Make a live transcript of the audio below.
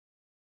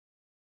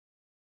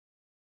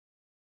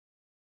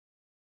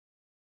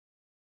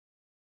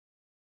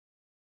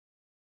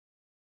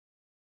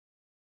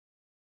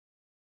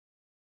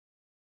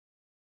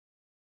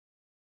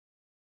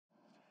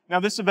Now,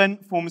 this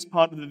event forms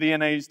part of the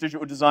V&A's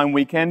Digital Design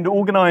Weekend,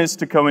 organized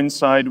to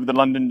coincide with the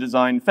London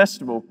Design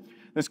Festival.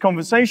 This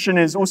conversation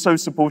is also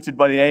supported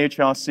by the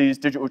AHRC's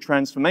Digital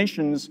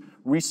Transformations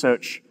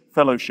Research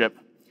Fellowship.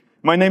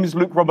 My name is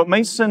Luke Robert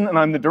Mason, and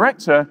I'm the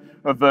Director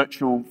of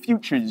Virtual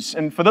Futures.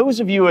 And for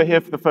those of you who are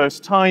here for the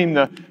first time,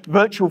 the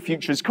Virtual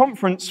Futures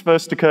Conference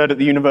first occurred at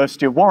the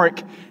University of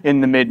Warwick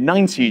in the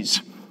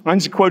mid-90s. And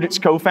to quote its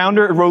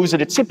co-founder, it rose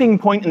at a tipping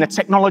point in the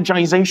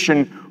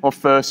technologization of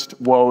first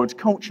world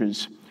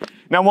cultures.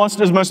 Now,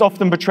 whilst it is most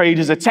often portrayed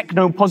as a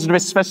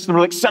techno-positivist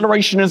festival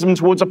accelerationism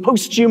towards a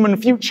post-human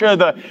future,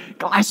 the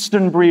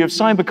Glastonbury of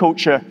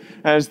cyberculture,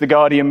 as The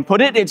Guardian put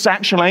it, its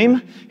actual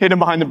aim, hidden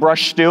behind the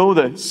brush still,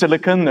 the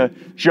silicon, the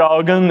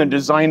jargon, the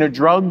designer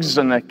drugs,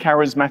 and the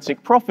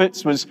charismatic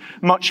prophets, was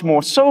much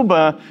more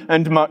sober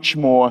and much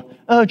more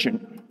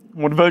urgent.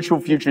 What Virtual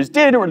Futures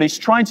did, or at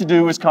least tried to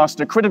do, was cast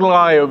a critical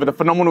eye over the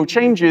phenomenal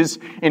changes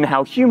in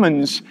how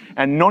humans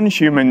and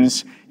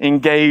non-humans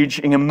engage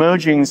in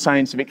emerging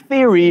scientific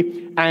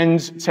theory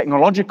and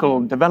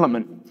technological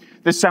development.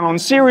 This Salon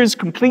series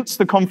completes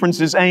the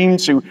conference's aim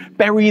to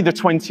bury the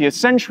 20th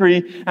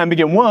century and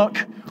begin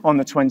work on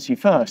the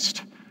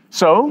 21st.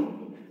 So,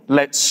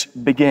 let's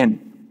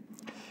begin.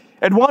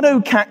 Eduardo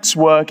Kac's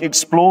work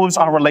explores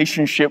our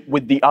relationship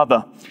with the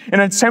other in an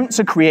attempt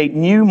to create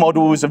new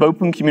models of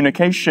open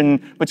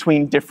communication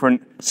between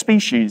different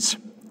species.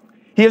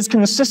 He has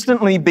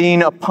consistently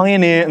been a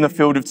pioneer in the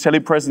field of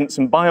telepresence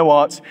and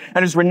bioart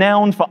and is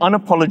renowned for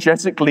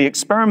unapologetically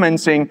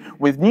experimenting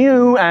with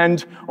new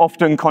and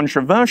often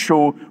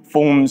controversial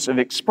forms of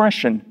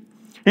expression.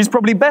 He's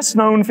probably best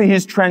known for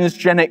his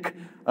transgenic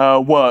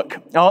work,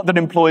 art that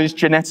employs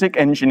genetic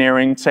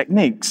engineering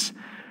techniques.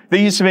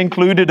 These have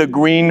included a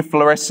green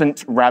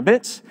fluorescent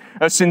rabbit,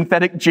 a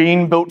synthetic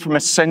gene built from a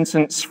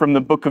sentence from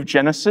the Book of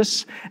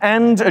Genesis,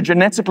 and a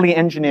genetically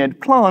engineered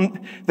plant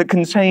that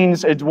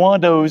contains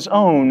Eduardo's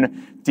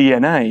own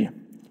DNA.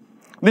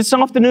 This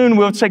afternoon,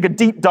 we'll take a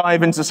deep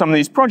dive into some of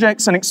these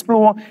projects and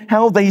explore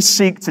how they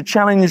seek to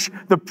challenge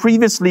the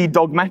previously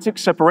dogmatic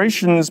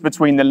separations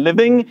between the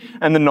living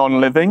and the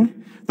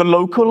non-living, the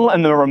local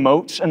and the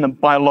remote, and the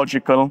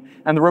biological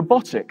and the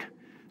robotic.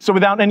 So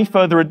without any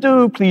further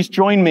ado, please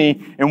join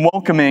me in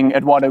welcoming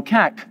Eduardo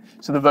Kac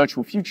to the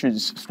Virtual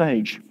Futures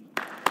stage.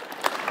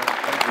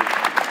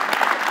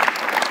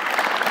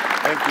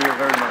 Thank you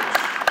very much.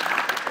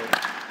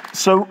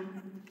 So,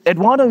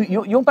 Eduardo,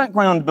 your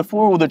background,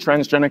 before all the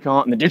transgenic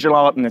art and the digital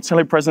art and the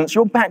telepresence,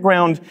 your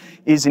background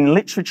is in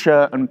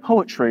literature and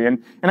poetry.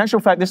 And in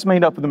actual fact, this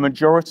made up the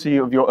majority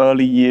of your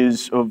early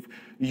years of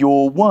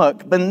your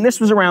work. But this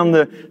was around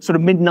the sort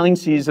of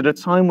mid-90s, at a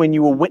time when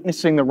you were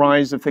witnessing the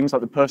rise of things like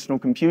the personal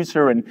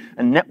computer and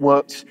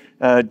networked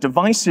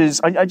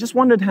devices. I just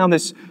wondered how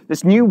this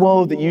new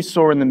world that you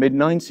saw in the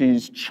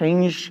mid-90s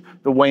changed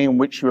the way in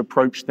which you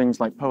approach things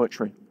like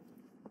poetry.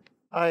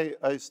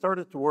 I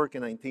started to work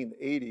in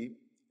 1980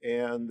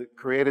 and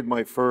created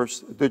my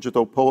first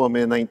digital poem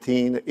in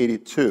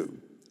 1982.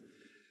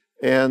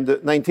 And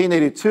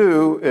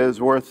 1982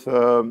 is worth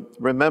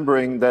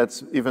remembering.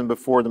 That's even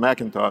before the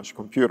Macintosh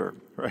computer,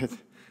 right?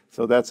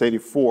 So that's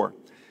 84.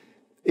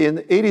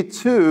 In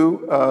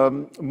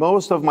 82,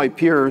 most of my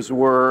peers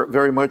were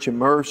very much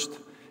immersed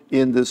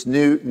in this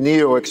new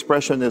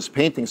neo-expressionist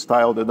painting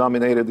style that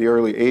dominated the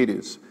early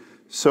 80s.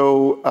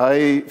 So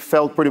I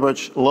felt pretty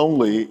much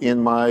lonely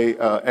in my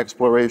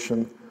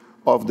exploration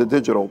of the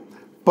digital.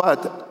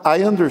 But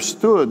I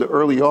understood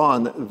early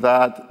on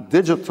that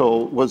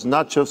digital was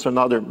not just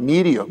another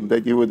medium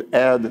that you would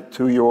add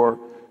to your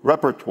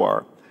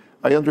repertoire.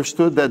 I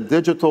understood that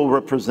digital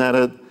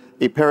represented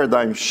a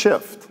paradigm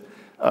shift,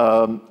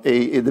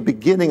 the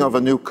beginning of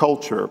a new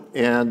culture.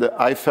 And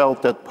I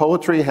felt that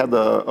poetry had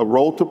a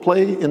role to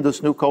play in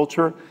this new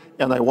culture,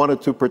 and I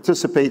wanted to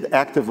participate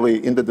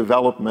actively in the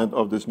development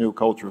of this new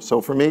culture.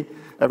 So for me,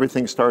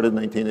 everything started in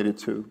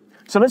 1982.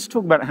 So let's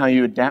talk about how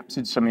you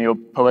adapted some of your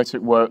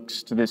poetic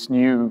works to this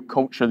new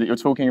culture that you're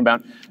talking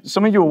about.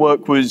 Some of your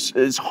work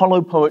is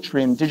hollow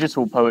poetry and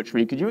digital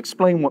poetry. Could you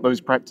explain what those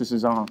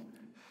practices are?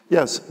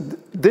 Yes,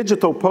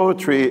 digital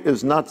poetry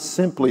is not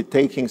simply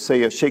taking,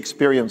 say, a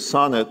Shakespearean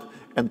sonnet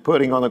and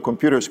putting on a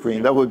computer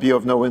screen. That would be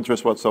of no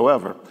interest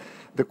whatsoever.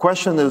 The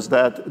question is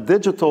that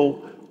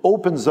digital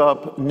opens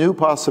up new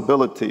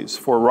possibilities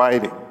for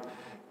writing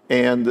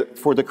and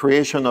for the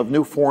creation of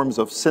new forms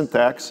of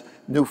syntax,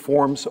 new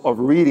forms of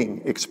reading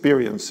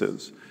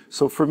experiences.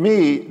 So for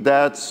me,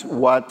 that's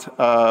what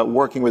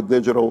working with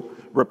digital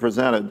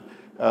represented,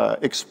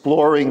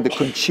 exploring the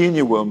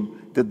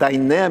continuum, the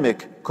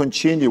dynamic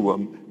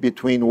continuum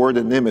between word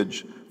and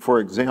image,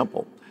 for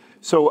example.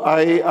 So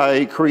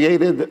I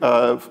created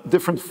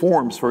different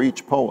forms for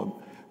each poem.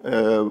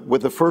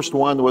 With the first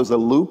one was a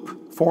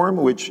loop form,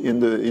 which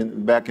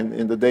back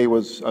in the day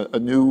was a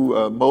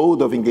new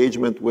mode of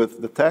engagement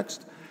with the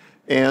text.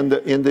 And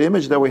in the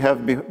image that we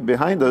have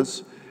behind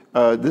us,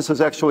 this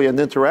is actually an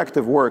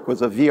interactive work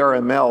with a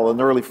VRML,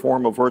 an early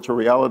form of virtual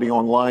reality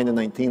online in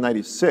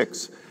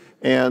 1996.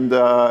 And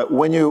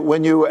when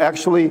you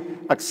actually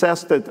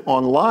accessed it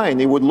online,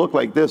 it would look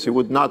like this. It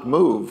would not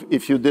move.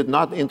 If you did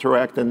not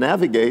interact and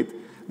navigate,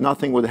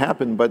 nothing would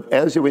happen. But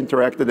as you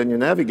interacted and you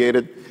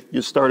navigated,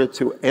 you started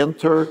to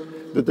enter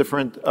the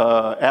different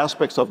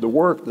aspects of the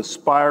work, the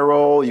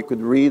spiral, you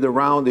could read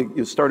around it,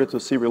 you started to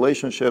see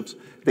relationships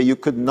that you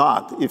could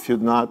not if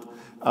you'd not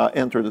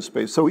enter the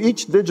space. So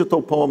each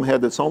digital poem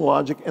had its own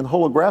logic, and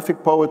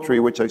holographic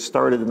poetry, which I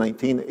started in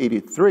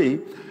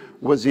 1983,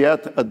 was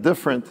yet a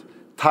different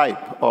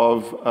type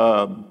of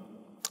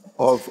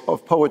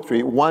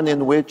poetry, one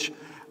in which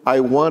I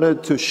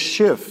wanted to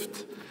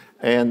shift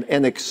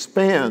and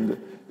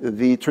expand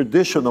the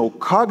traditional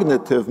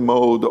cognitive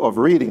mode of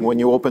reading. When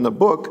you open a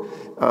book,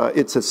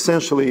 it's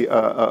essentially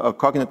a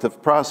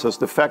cognitive process.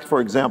 The fact,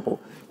 for example,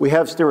 we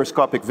have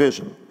stereoscopic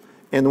vision.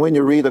 And when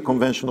you read a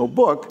conventional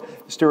book,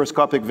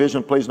 stereoscopic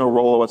vision plays no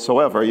role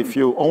whatsoever. If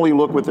you only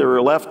look with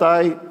your left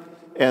eye,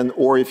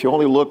 or if you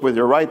only look with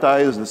your right eye,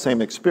 it's the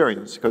same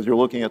experience, because you're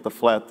looking at the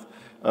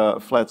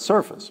flat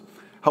surface.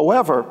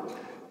 However,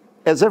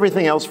 as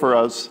everything else for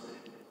us,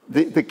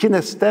 the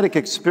kinesthetic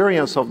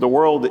experience of the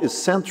world is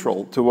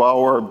central to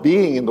our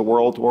being in the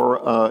world,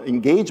 or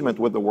engagement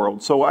with the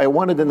world. So I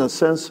wanted, in a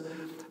sense,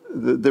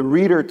 the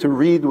reader to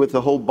read with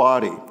the whole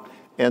body.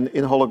 And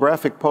in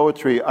holographic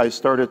poetry, I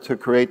started to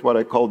create what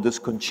I call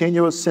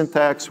discontinuous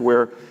syntax,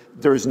 where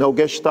there is no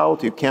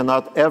gestalt. You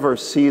cannot ever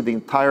see the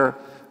entire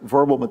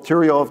verbal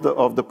material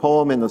of the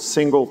poem in a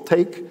single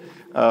take.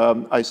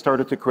 I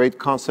started to create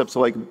concepts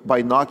like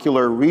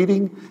binocular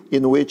reading,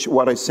 in which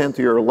what I send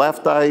to your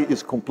left eye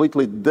is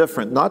completely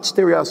different. Not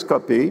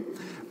stereoscopy,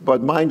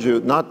 but mind you,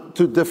 not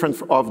too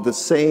different of the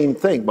same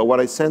thing. But what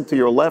I send to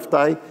your left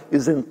eye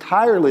is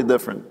entirely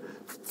different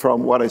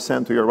from what I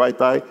send to your right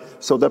eye.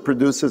 So that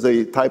produces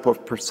a type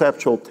of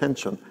perceptual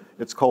tension.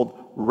 It's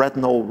called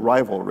retinal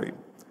rivalry.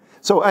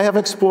 So I have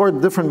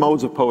explored different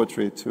modes of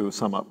poetry, to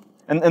sum up.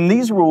 And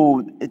these were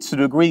all, to a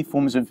degree,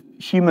 forms of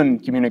human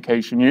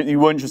communication. You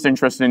weren't just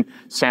interested in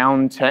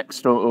sound,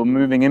 text, or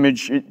moving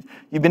image.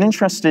 You've been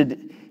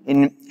interested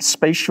in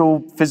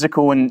spatial,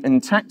 physical,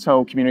 and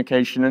tactile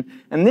communication.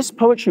 And this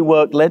poetry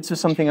work led to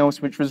something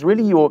else, which was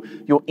really your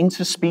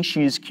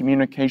interspecies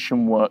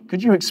communication work.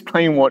 Could you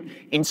explain what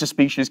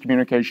interspecies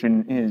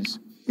communication is?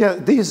 Yeah,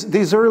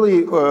 these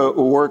early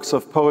works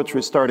of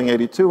poetry, starting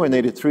 82 and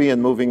 83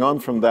 and moving on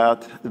from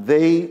that,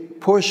 they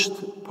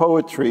pushed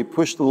poetry,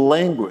 pushed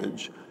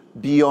language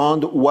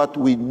beyond what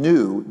we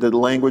knew that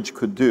language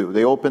could do.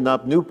 They opened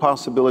up new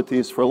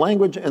possibilities for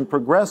language and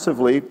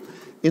progressively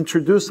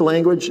introduced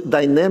language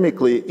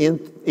dynamically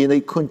in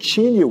a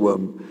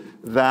continuum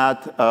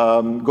that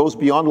goes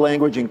beyond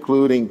language,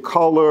 including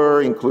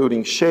color,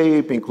 including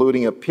shape,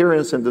 including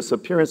appearance and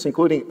disappearance,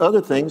 including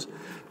other things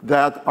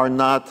that are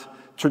not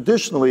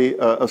traditionally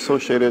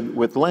associated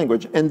with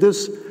language. And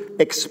this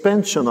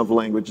expansion of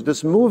language,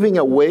 this moving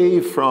away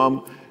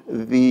from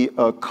the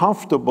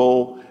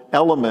comfortable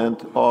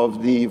element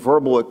of the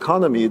verbal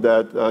economy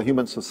that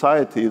human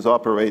societies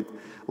operate,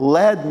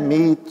 led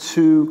me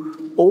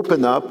to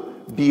open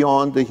up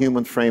beyond the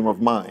human frame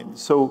of mind.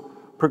 So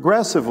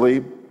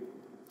progressively,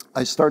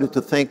 I started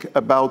to think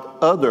about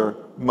other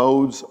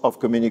modes of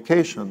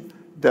communication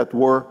that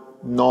were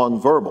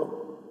nonverbal,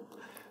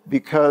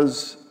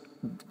 because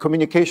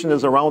communication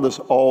is around us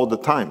all the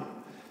time.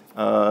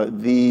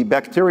 The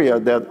bacteria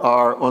that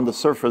are on the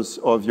surface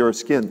of your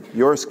skin,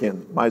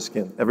 my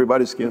skin,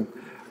 everybody's skin,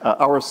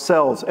 our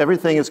cells,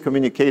 everything is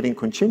communicating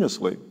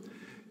continuously.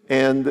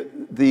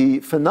 And the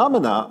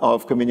phenomena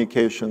of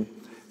communication,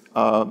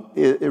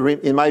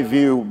 in my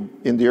view,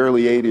 in the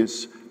early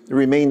 80s,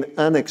 remained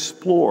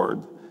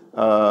unexplored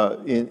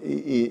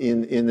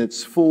in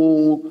its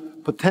full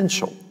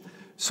potential.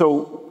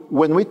 So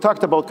when we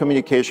talked about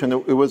communication,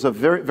 it was a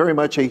very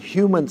much a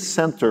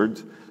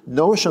human-centered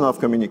notion of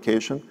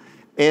communication.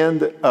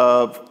 And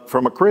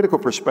from a critical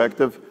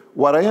perspective,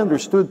 what I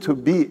understood to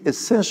be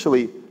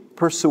essentially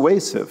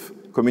persuasive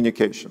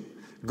communication.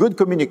 Good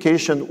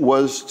communication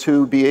was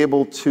to be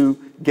able to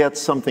get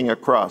something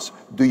across.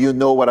 Do you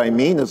know what I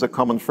mean is a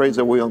common phrase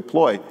that we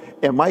employ.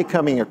 Am I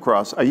coming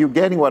across? Are you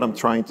getting what I'm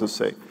trying to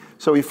say?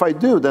 So if I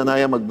do, then I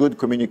am a good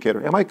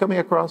communicator. Am I coming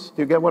across?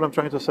 Do you get what I'm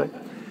trying to say?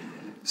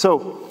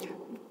 So,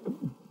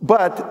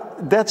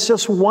 but that's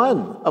just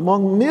one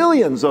among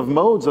millions of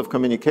modes of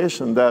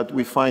communication that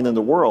we find in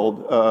the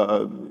world,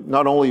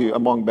 not only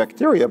among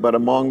bacteria, but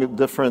among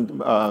different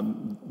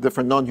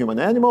non-human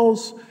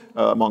animals,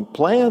 among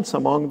plants,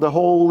 among the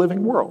whole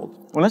living world.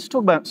 Well, let's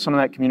talk about some of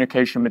that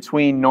communication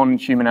between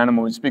non-human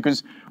animals,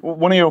 because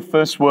one of your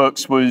first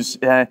works was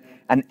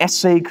an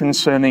essay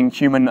concerning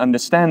human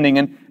understanding.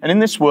 And in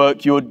this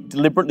work, you're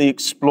deliberately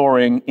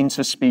exploring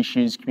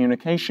interspecies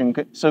communication.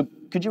 So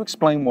could you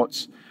explain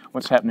what's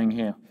happening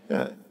here?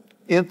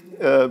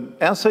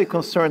 Essay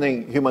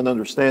Concerning Human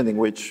Understanding,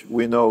 which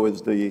we know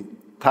is the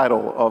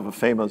title of a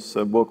famous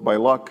book by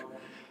Locke.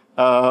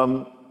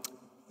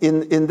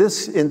 In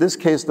this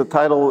case, the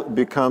title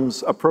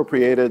becomes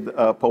appropriated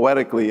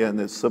poetically and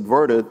is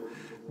subverted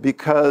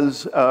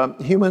because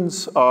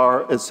humans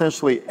are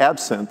essentially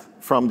absent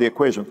from the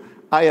equation.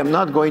 I am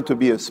not going to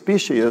be a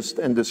speciesist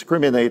and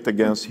discriminate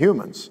against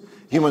humans.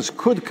 Humans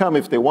could come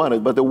if they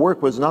wanted, but the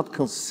work was not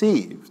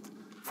conceived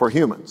for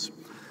humans.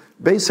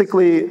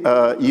 Basically,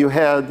 you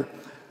had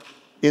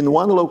in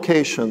one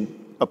location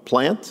a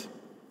plant,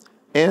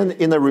 and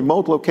in a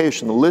remote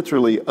location,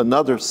 literally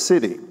another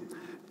city,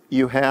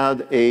 you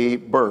had a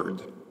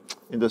bird,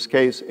 in this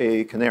case,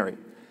 a canary.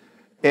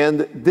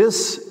 And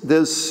this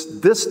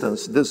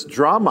distance, this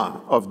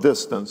drama of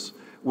distance,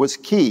 was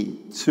key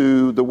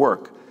to the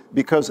work.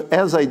 Because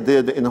as I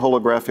did in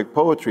holographic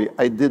poetry,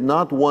 I did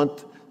not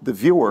want the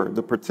viewer,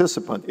 the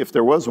participant, if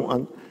there was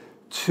one,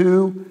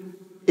 to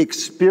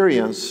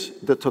experience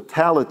the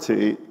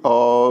totality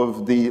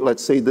of the,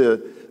 let's say,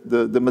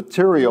 the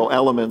material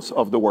elements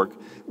of the work.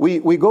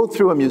 We go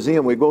through a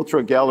museum, we go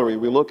through a gallery,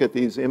 we look at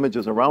these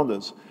images around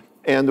us,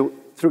 and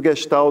through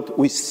Gestalt,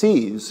 we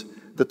seize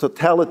the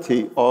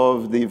totality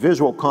of the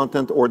visual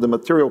content or the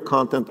material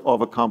content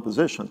of a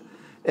composition.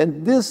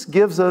 And this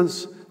gives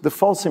us the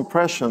false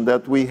impression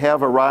that we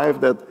have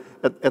arrived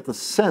at the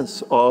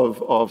sense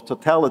of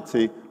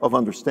totality of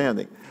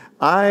understanding.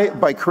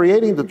 By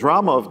creating the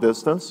drama of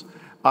distance,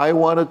 I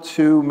wanted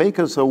to make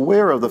us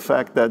aware of the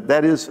fact that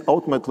that is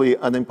ultimately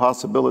an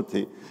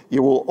impossibility.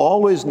 You will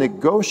always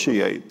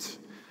negotiate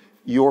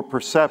your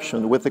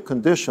perception with the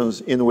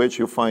conditions in which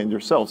you find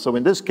yourself. So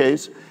in this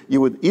case,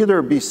 you would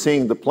either be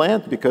seeing the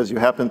plant because you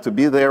happen to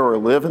be there or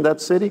live in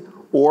that city,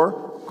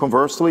 or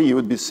conversely, you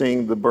would be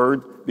seeing the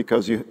bird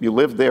because you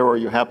live there or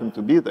you happen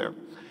to be there.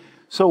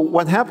 So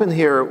what happened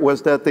here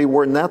was that they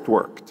were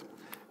networked.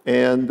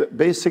 And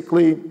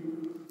basically,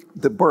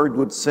 the bird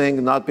would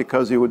sing not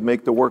because it would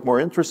make the work more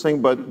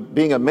interesting, but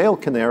being a male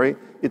canary,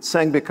 it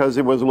sang because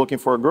it was looking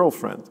for a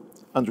girlfriend.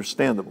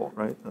 Understandable,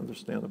 right?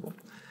 Understandable.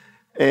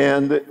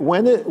 And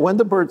when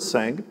the bird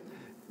sang,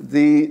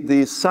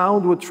 the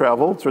sound would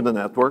travel through the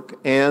network,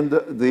 and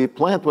the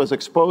plant was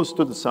exposed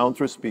to the sound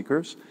through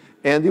speakers,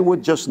 and it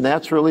would just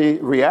naturally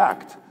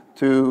react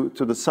to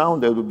the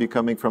sound that would be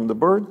coming from the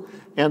bird,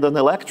 and an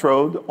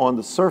electrode on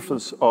the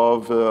surface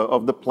of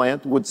the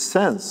plant would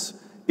sense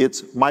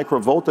its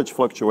microvoltage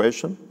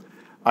fluctuation.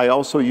 I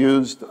also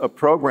used a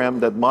program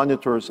that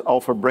monitors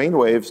alpha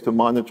brainwaves to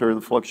monitor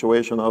the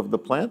fluctuation of the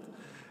plant,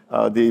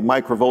 the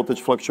microvoltage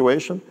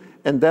fluctuation,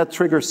 and that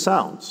triggers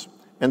sounds.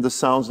 And the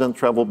sounds then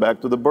travel back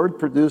to the bird,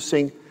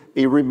 producing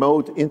a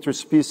remote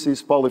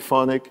interspecies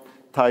polyphonic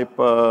type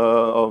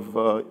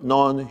of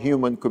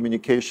non-human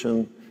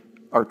communication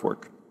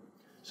artwork.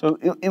 So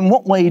in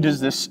what way does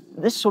this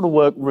sort of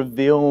work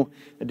reveal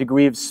a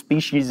degree of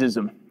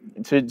speciesism,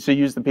 to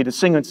use the Peter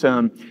Singer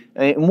term?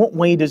 In what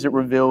way does it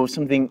reveal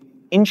something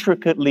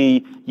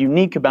intricately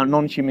unique about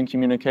non-human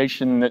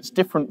communication that's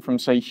different from,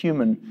 say,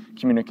 human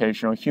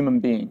communication or human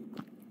being?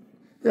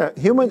 Yeah,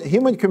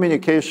 human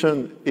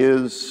communication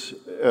is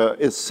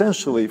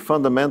essentially,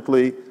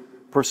 fundamentally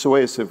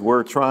persuasive.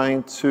 We're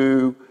trying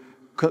to,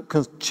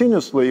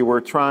 continuously, we're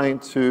trying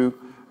to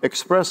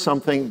express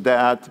something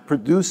that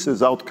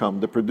produces outcome,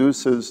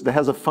 that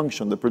has a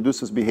function, that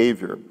produces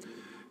behavior.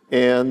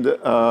 And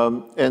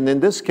in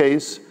this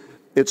case,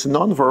 it's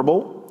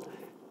nonverbal,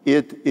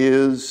 it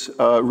is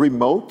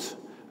remote,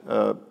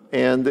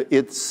 and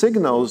it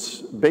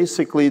signals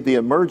basically the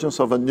emergence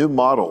of a new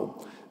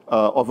model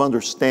of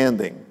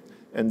understanding.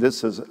 And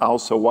this is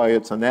also why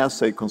it's an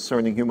essay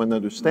concerning human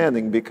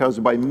understanding, because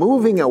by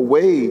moving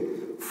away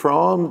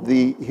from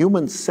the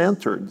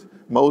human-centered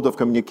mode of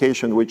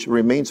communication, which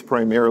remains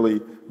primarily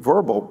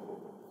verbal,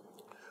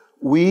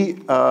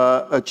 we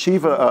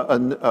achieve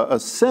a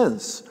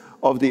sense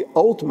of the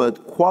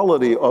ultimate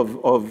quality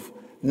of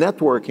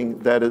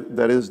networking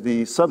that is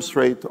the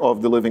substrate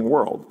of the living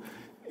world.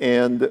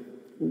 And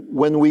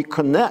when we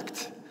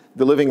connect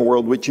the living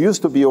world, which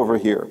used to be over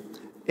here,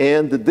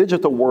 and the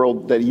digital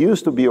world that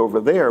used to be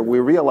over there, we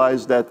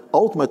realize that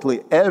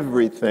ultimately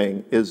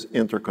everything is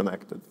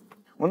interconnected.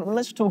 Well,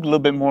 let's talk a little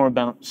bit more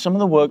about some of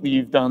the work that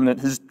you've done that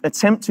has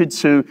attempted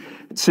to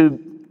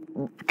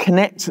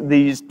connect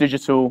these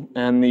digital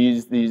and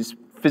these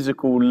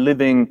physical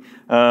living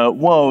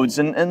worlds.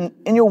 And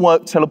in your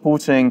work,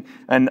 Teleporting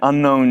an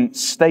Unknown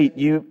State,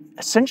 you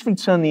essentially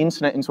turn the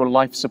internet into a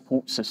life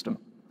support system.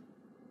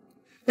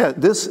 Yeah,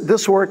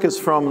 this work is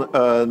from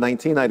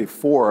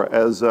 1994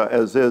 as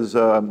is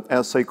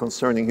essay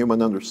concerning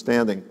human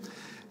understanding.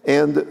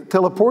 And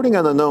Teleporting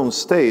an Unknown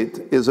State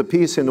is a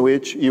piece in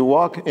which you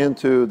walk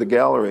into the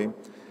gallery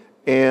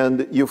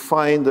and you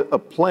find a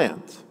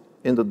plant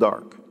in the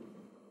dark.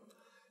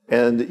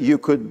 And you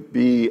could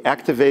be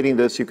activating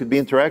this, you could be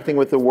interacting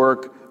with the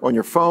work on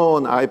your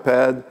phone,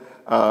 iPad,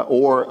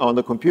 or on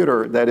the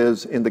computer that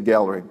is in the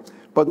gallery.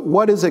 But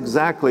what is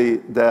exactly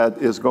that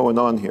is going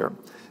on here?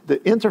 The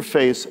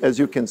interface, as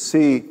you can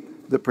see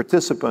the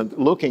participant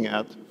looking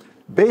at,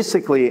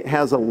 basically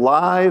has a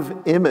live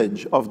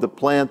image of the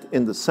plant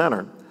in the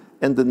center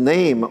and the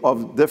name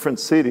of different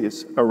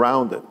cities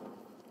around it.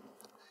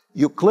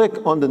 You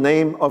click on the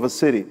name of a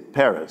city,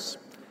 Paris.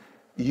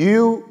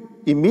 You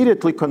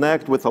immediately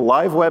connect with a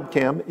live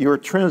webcam you're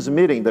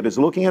transmitting that is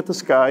looking at the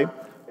sky,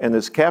 and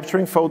is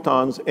capturing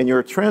photons, and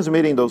you're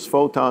transmitting those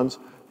photons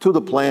to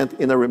the plant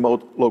in a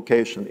remote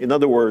location. In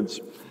other words,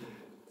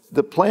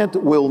 the plant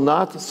will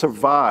not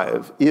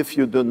survive if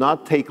you do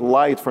not take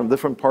light from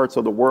different parts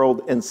of the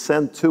world and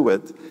send to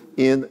it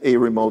in a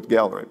remote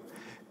gallery.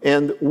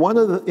 And one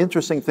of the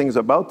interesting things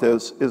about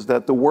this is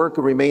that the work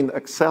remained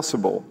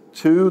accessible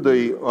to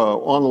the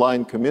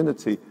online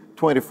community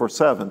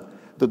 24/7.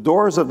 The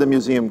doors of the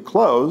museum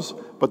close,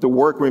 but the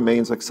work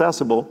remains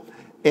accessible.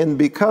 And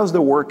because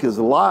the work is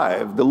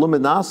live, the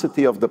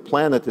luminosity of the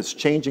planet is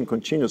changing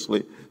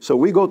continuously. So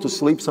we go to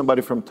sleep,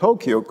 somebody from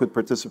Tokyo could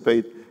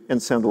participate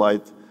and send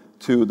light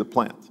to the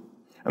plant.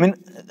 I mean,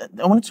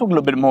 I want to talk a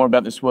little bit more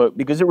about this work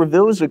because it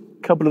reveals a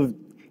couple of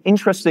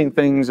interesting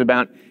things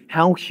about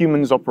how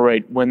humans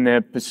operate when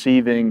they're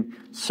perceiving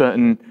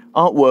certain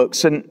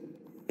artworks. And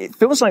it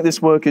feels like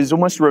this work is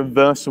almost a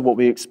reverse of what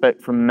we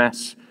expect from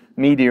mass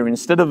media.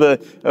 Instead of a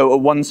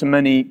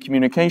one-to-many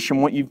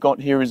communication, what you've got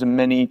here is a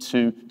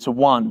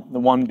many-to-one, the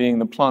one being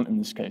the plant in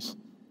this case.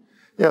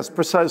 Yes,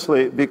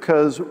 precisely,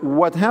 because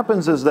what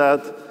happens is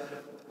that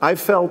I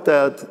felt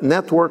that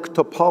network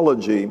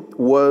topology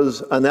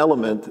was an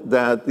element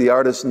that the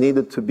artist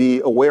needed to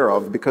be aware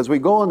of, because we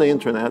go on the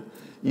internet,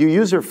 you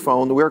use your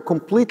phone, we're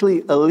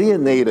completely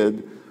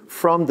alienated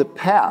from the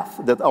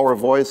path that our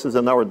voices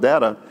and our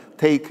data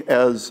take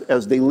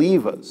as they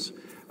leave us.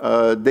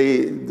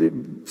 The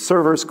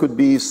servers could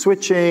be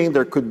switching,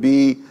 there could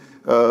be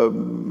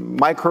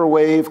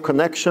microwave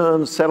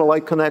connections,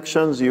 satellite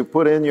connections, you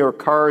put in your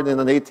card in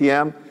an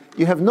ATM,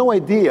 you have no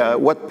idea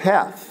what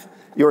path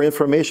your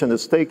information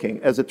is taking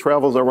as it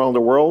travels around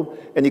the world,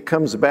 and it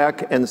comes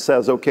back and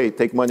says, okay,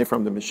 take money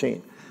from the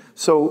machine.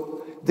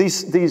 So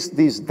these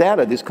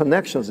data, these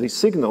connections, these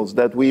signals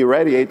that we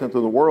radiate into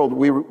the world,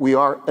 we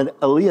are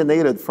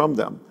alienated from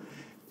them.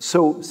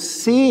 So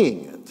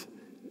seeing it,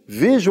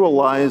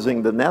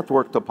 visualizing the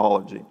network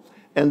topology,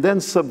 and then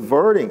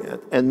subverting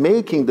it and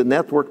making the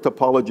network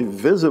topology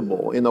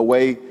visible in a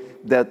way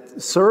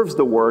that serves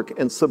the work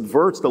and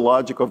subverts the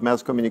logic of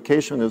mass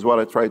communication is what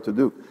I try to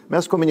do.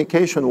 Mass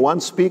communication, one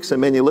speaks and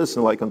many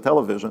listen, like on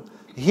television.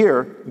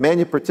 Here,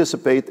 many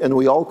participate and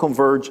we all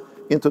converge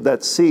into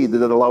that seed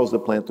that allows the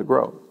plant to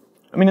grow.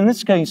 I mean, in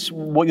this case,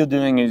 what you're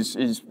doing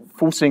is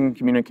forcing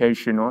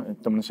communication, or I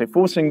don't want to say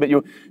forcing, but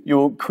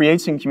you're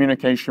creating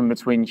communication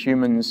between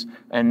humans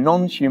and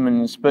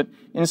non-humans. But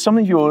in some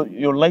of your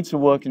later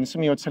work, in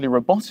some of your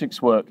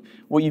telerobotics work,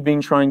 what you've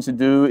been trying to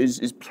do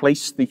is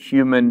place the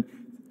human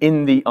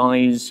in the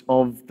eyes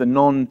of the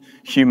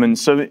non-human.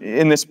 So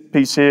in this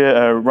piece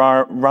here,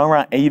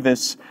 Rara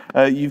Avis,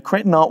 you've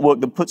created an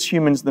artwork that puts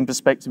humans in the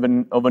perspective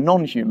of a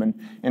non-human,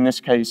 in this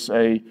case,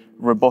 a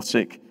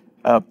robotic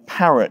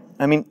parrot.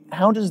 I mean,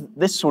 how does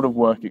this sort of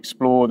work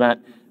explore that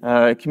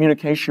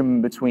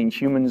communication between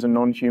humans and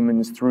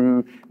non-humans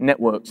through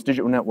networks,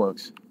 digital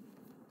networks?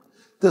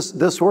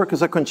 This work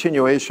is a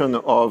continuation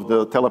of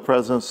the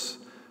telepresence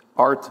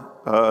art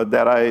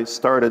that I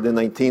started in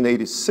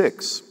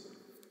 1986.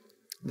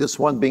 This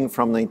one being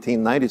from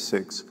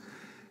 1996.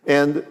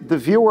 And the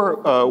viewer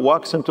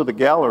walks into the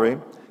gallery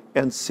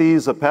and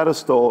sees a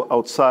pedestal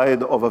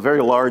outside of a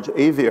very large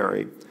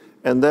aviary.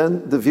 And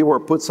then the viewer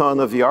puts on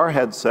a VR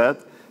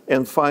headset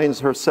and finds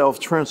herself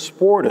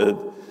transported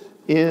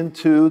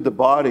into the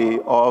body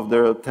of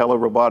the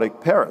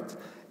telerobotic parrot.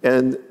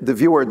 And the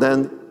viewer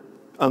then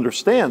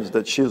understands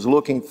that she's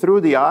looking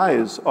through the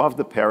eyes of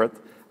the parrot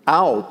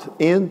out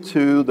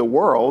into the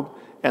world,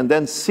 and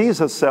then sees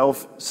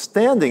herself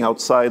standing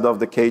outside of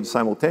the cage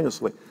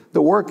simultaneously.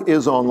 The work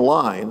is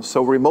online,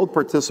 so remote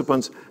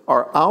participants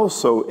are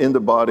also in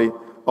the body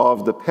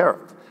of the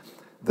parrot.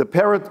 The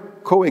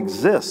parrot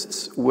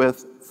coexists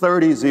with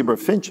 30 zebra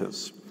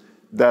finches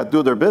that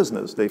do their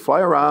business. They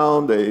fly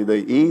around, they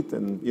eat,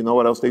 and you know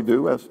what else they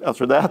do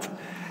after that?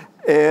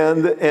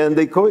 And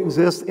they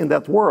coexist in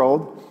that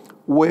world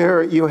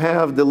where you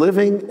have the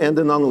living and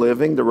the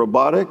non-living, the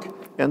robotic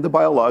and the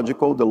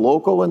biological, the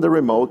local and the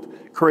remote,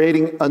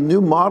 creating a new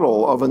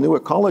model of a new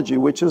ecology,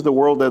 which is the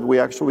world that we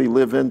actually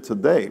live in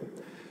today.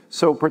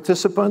 So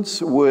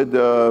participants would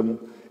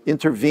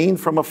intervene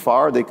from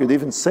afar. They could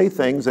even say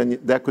things, and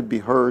that could be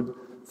heard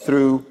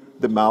through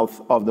the mouth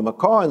of the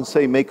macaw, and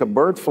say, make a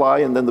bird fly,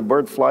 and then the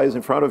bird flies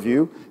in front of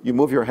you. You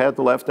move your head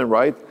to left and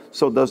right,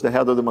 so does the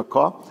head of the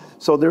macaw.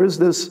 So there is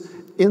this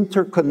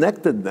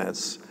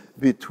interconnectedness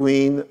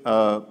between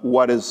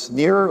what is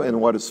near and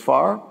what is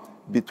far,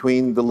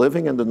 between the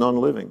living and the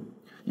non-living.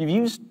 You've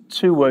used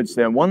two words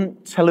there. One,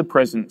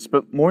 telepresence,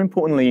 but more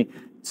importantly,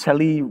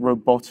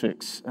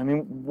 telerobotics. I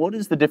mean, what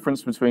is the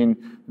difference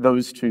between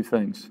those two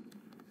things?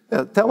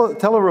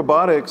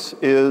 Telerobotics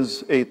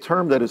is a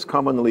term that is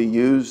commonly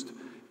used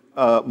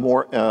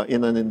more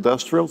in an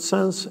industrial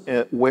sense,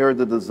 where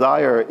the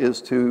desire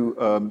is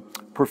to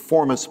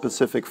perform a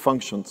specific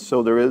function.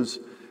 So there is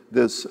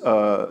this,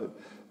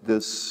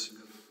 this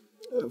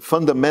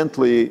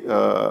fundamentally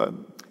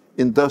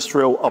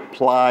industrial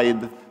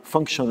applied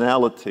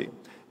functionality.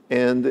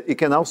 And it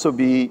can also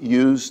be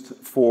used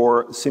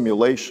for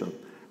simulation.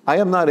 I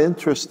am not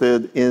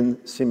interested in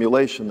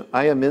simulation.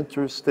 I am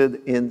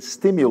interested in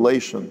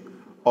stimulation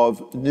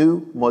of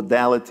new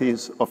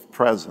modalities of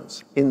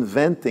presence,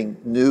 inventing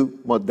new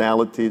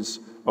modalities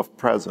of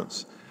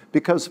presence.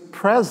 Because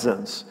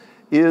presence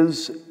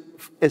is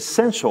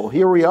essential.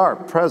 Here we are,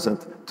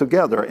 present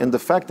together, and the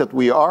fact that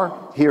we are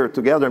here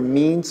together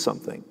means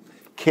something,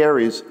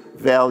 carries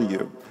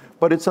value.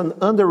 But it's an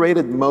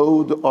underrated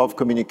mode of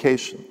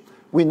communication.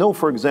 We know,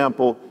 for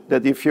example,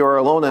 that if you're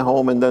alone at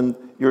home and then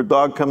your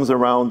dog comes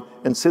around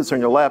and sits on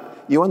your lap,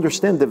 you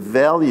understand the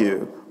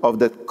value of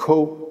that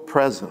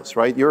co-presence,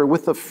 right? You're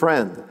with a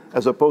friend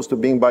as opposed to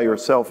being by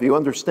yourself. You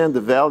understand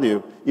the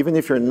value, even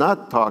if you're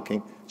not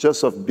talking,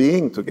 just of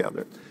being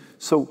together.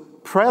 So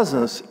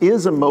presence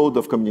is a mode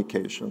of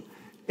communication,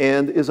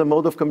 and is a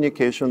mode of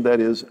communication that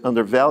is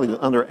undervalued,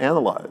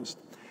 underanalyzed.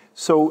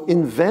 So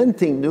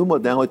inventing new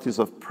modalities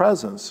of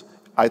presence,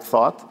 I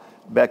thought,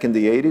 back in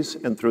the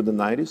 80s and through the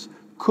 90s,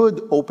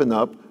 could open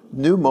up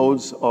new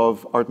modes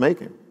of art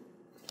making.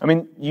 I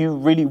mean, you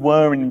really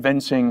were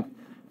inventing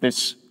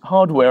this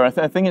hardware. I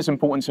think it's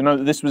important to note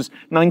that this was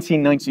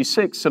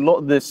 1996. A lot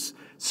of this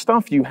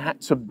stuff you had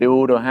to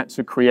build or had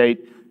to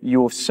create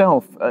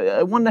yourself.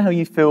 I wonder how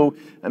you feel.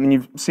 I mean,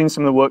 you've seen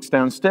some of the works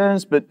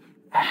downstairs, but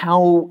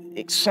how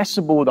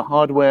accessible the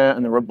hardware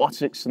and the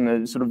robotics and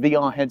the sort of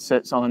VR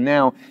headsets are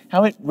now,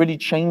 how it really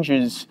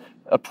changes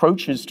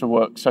approaches to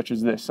work such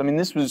as this. I mean,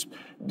 this was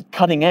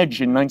cutting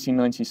edge in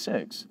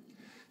 1996.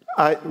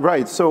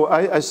 Right, so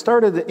I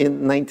started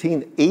in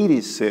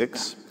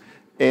 1986,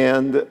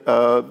 and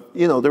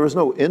there was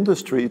no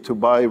industry to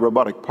buy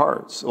robotic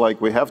parts like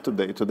we have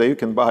today. Today you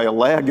can buy a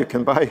leg, you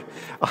can buy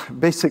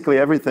basically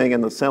everything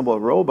and assemble a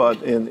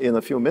robot in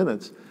a few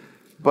minutes.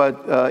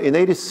 But in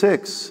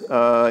 86,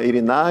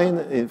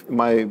 89,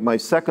 my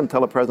second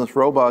telepresence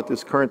robot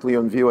is currently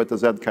on view at the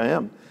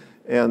ZKM.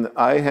 And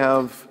I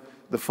have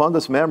the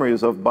fondest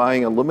memories of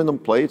buying aluminum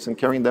plates and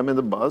carrying them in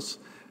the bus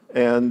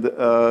and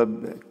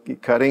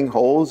cutting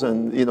holes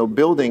and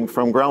building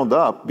from ground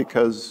up,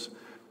 because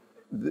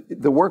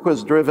the work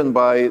was driven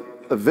by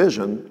a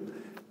vision,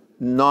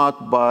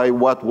 not by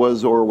what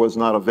was or was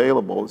not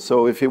available.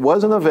 So if it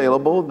wasn't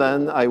available,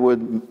 then I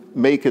would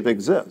make it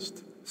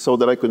exist so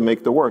that I could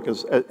make the work.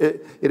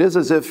 It is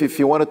as if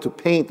you wanted to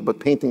paint, but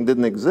painting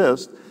didn't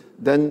exist,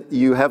 then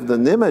you have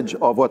an image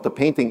of what the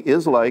painting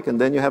is like, and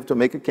then you have to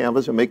make a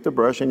canvas, you make the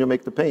brush, and you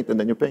make the paint, and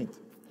then you paint.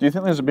 Do you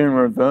think there's been a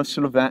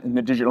reversal of that in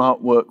the digital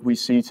artwork we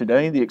see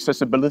today? The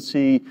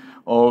accessibility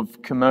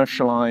of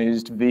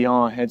commercialized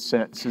VR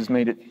headsets has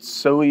made it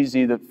so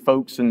easy that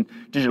folks and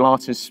digital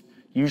artists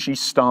usually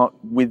start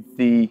with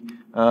the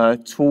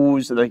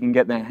tools that they can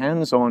get their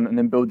hands on and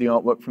then build the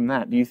artwork from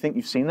that. Do you think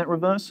you've seen that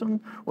reversal?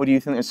 Or do you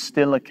think it's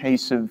still a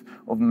case of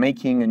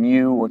making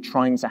anew or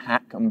trying to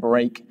hack and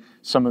break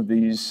some of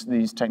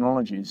these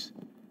technologies?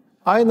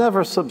 I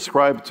never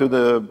subscribed to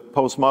the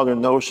postmodern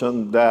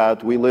notion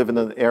that we live in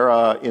an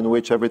era in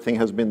which everything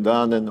has been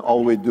done and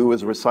all we do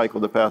is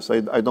recycle the past.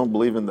 I don't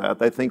believe in that.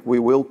 I think we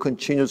will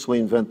continuously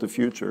invent the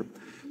future.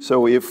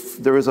 So if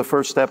there is a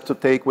first step to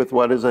take with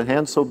what is at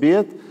hand, so be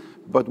it.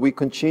 But we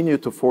continue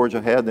to forge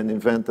ahead and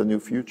invent a new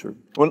future.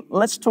 Well,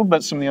 let's talk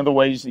about some of the other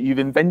ways that you've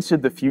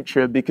invented the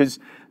future, because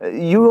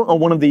you are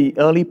one of the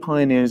early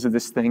pioneers of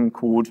this thing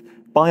called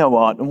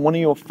bioart, and one of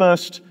your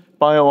first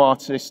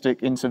bioartistic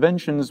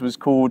interventions was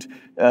called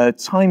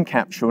time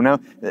capsule. Now,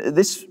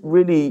 this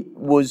really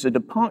was a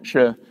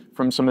departure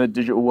from some of the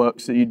digital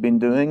works that you'd been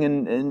doing,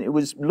 and it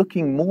was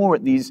looking more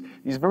at these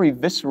very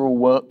visceral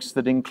works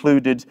that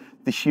included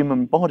the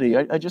human body.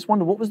 I just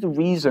wonder, what was the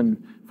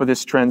reason for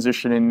this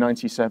transition in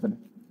 '97?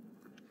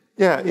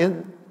 Yeah,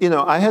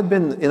 I had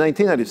been, in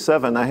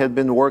 1997, I had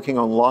been working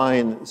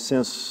online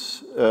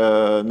since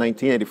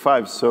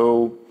 1985,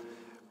 so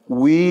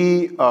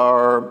we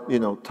are,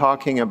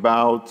 talking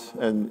about,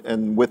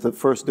 and with the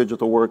first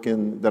digital work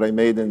that I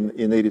made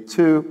in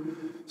 '82,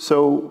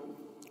 so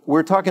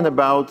we're talking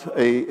about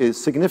a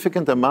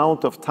significant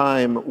amount of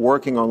time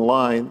working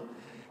online,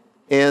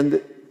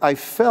 and I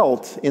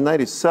felt in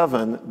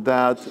 '97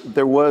 that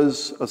there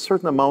was a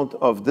certain amount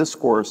of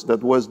discourse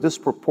that was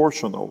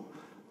disproportional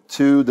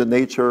to the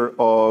nature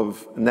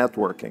of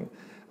networking.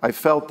 I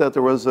felt that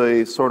there was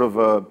a sort of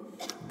a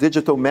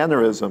digital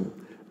mannerism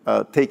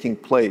taking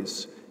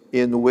place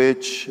in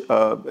which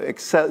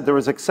there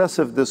was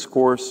excessive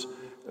discourse,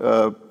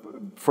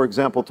 for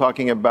example,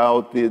 talking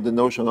about the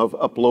notion of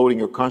uploading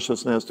your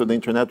consciousness to the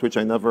internet, which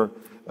I never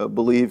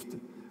believed.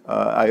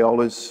 I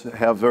always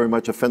have very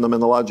much a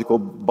phenomenological,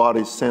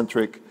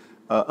 body-centric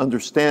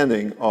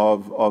understanding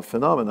of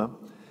phenomena.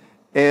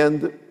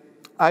 And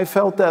I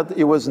felt that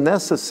it was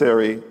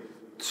necessary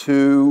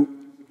to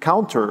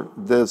counter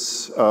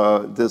this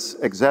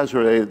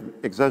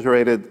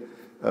exaggerated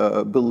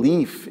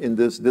belief in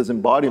this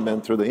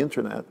disembodiment through the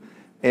internet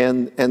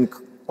and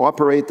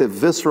operate a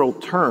visceral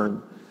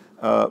turn,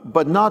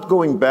 but not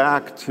going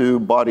back to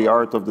body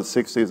art of the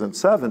 60s and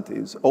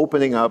 70s,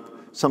 opening up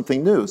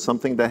something new,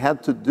 something that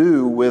had to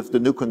do with the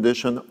new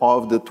condition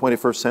of the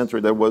 21st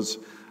century that was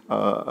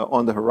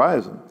on the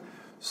horizon.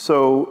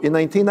 So in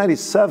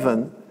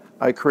 1997,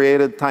 I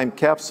created Time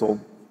Capsule,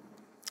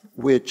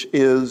 which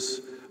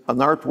is an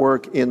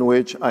artwork in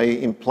which I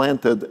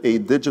implanted a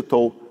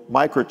digital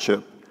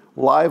microchip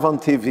live on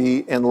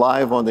TV and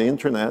live on the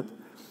internet.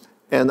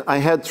 And I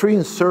had 3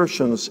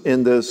 insertions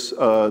in this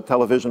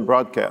television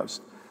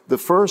broadcast. The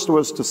first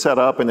was to set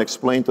up and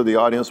explain to the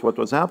audience what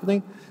was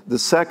happening. The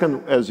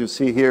second, as you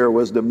see here,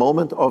 was the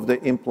moment of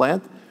the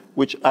implant,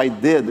 which I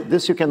did.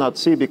 This you cannot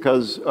see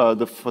because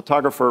the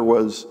photographer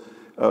was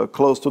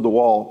close to the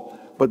wall.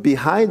 But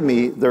behind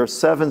me, there are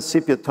 7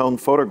 sepia tone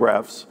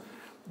photographs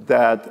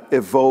that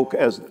evoke,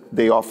 as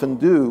they often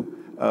do,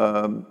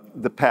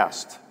 the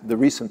past, the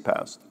recent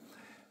past.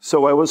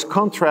 So I was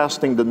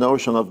contrasting the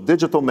notion of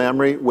digital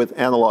memory with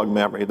analog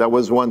memory. That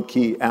was one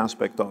key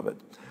aspect of it.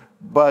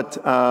 But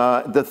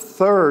the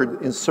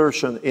third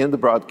insertion in the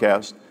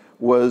broadcast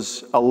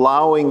was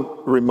allowing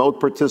remote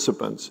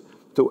participants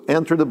to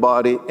enter the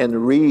body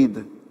and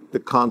read the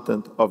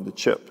content of the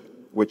chip,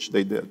 which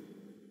they did.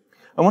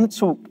 I want to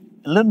talk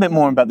a little bit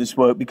more about this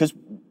work, because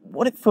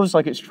what it feels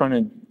like it's trying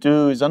to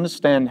do is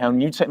understand how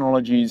new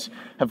technologies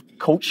have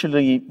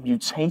culturally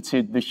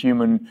mutated the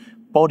human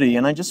body.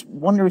 And I just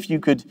wonder if you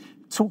could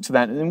talk to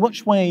that. In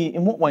what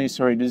way,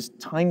 sorry, does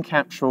Time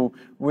Capsule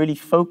really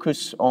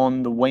focus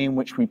on the way in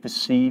which we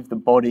perceive the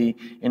body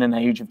in an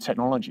age of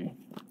technology?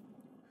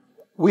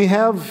 We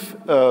have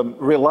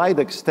relied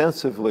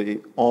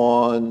extensively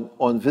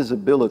on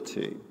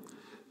visibility.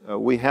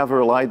 We have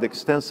relied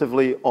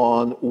extensively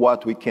on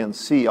what we can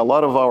see. A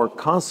lot of our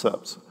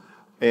concepts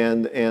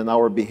and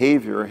our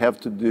behavior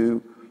have to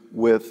do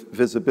with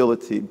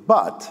visibility.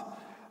 But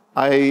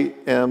I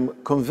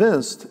am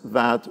convinced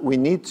that we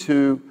need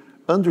to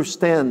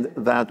understand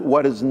that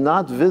what is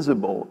not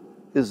visible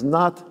is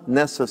not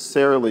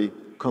necessarily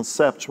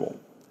conceptual.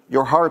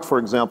 Your heart, for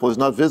example, is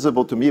not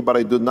visible to me, but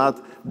I do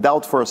not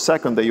doubt for a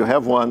second that you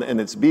have one and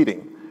it's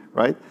beating,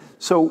 right?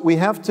 So we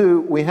have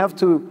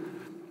to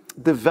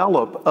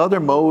develop other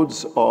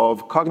modes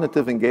of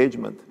cognitive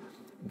engagement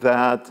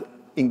that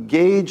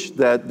engage,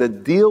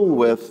 that deal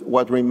with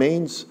what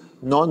remains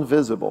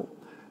non-visible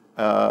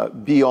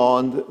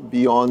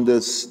beyond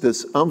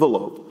this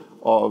envelope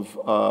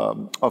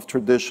of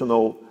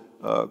traditional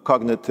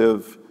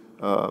cognitive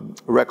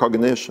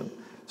recognition.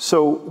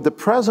 So the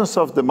presence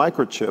of the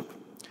microchip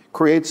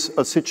creates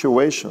a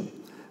situation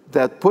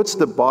that puts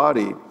the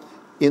body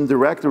in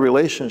direct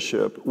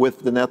relationship with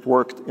the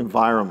networked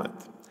environment.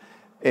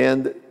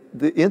 And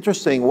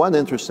one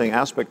interesting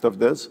aspect of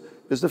this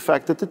is the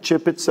fact that the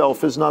chip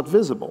itself is not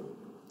visible.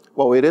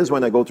 Well, it is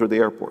when I go through the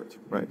airport,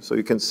 right? So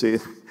you can see,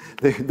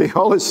 they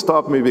always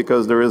stop me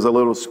because there is a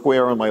little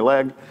square on my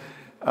leg.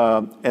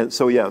 And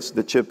so yes,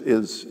 the chip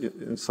is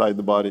inside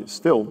the body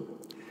still.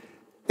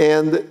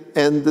 And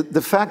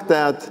the fact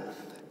that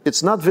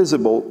it's not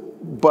visible,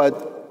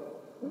 but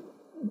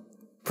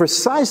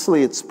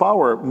precisely its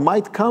power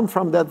might come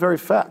from that very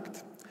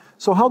fact.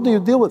 So how do you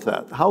deal with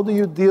that? How do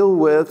you deal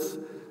with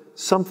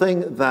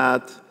something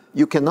that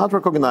you cannot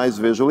recognize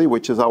visually,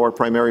 which is our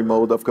primary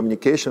mode of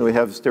communication? We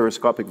have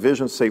stereoscopic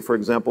vision, say, for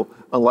example,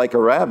 unlike a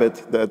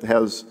rabbit that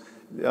has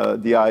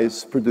the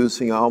eyes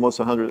producing almost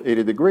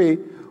 180 degree,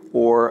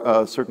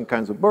 or certain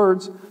kinds of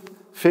birds.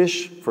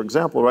 Fish, for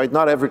example, right?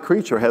 Not every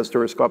creature has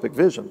stereoscopic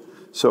vision.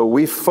 So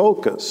we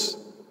focus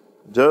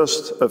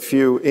just a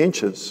few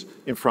inches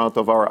in front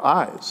of our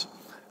eyes.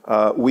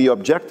 We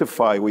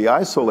objectify, we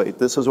isolate.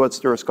 This is what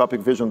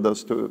stereoscopic vision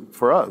does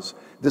for us.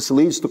 This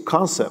leads to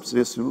concepts.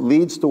 This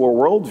leads to a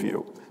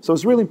worldview. So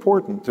it's really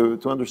important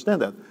to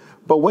understand that.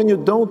 But when you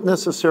don't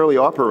necessarily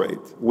operate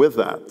with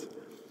that,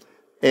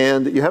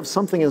 and you have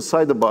something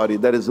inside the body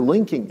that is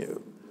linking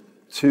you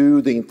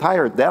to the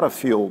entire data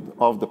field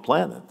of the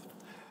planet,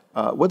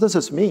 what does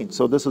this mean?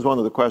 So this is one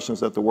of the questions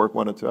that the work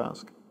wanted to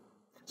ask.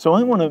 So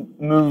I want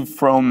to move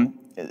from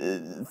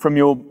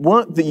your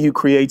work that you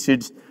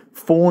created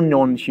for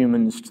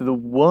non-humans to the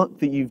work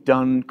that you've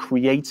done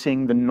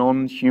creating the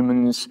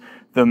non-humans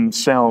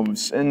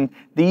themselves. And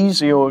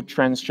these are your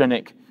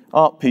transgenic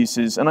art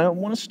pieces. And I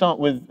want to start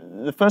with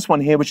the first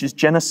one here, which is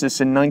Genesis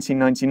in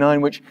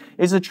 1999, which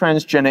is a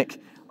transgenic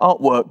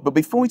artwork. But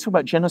before we talk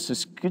about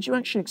Genesis, could you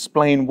actually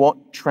explain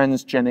what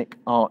transgenic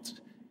art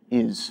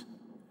is?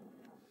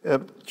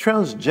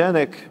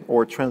 Transgenic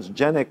or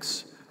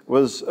transgenics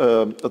was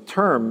a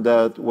term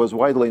that was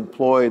widely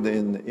employed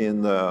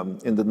in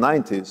the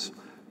 90s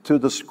to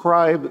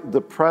describe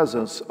the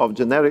presence of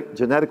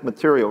genetic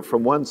material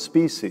from one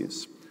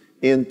species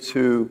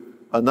into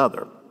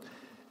another.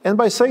 And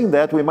by saying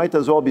that, we might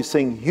as well be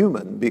saying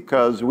human,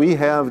 because we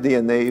have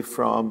DNA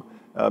from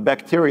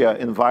bacteria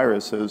and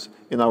viruses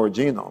in our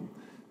genome.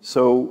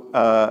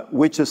 So,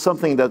 which is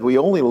something that we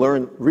only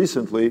learned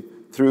recently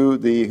through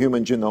the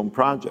Human Genome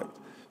Project.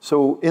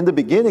 So in the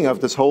beginning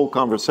of this whole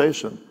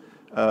conversation,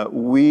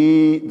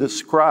 we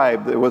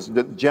described, it was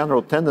the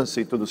general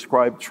tendency to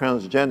describe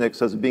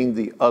transgenics as being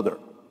the other.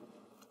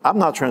 I'm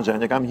not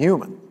transgenic, I'm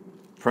human.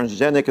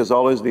 Transgenic is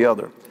always the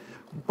other.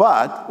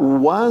 But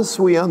once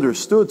we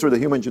understood through the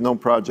Human Genome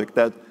Project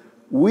that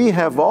we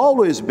have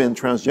always been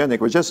transgenic,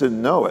 we just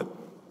didn't know it.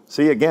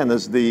 See, again,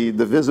 there's the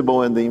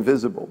visible and the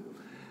invisible.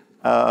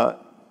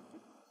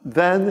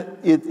 then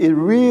it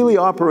really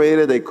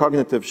operated a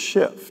cognitive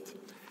shift.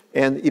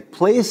 And it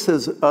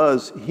places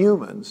us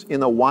humans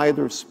in a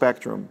wider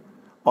spectrum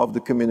of the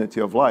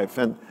community of life.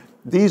 And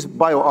these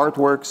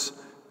bio-artworks,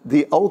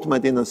 the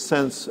ultimate, in a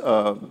sense,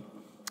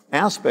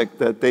 aspect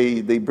that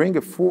they bring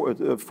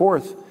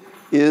forth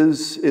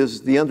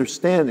is the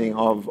understanding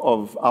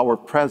of our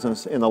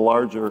presence in a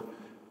larger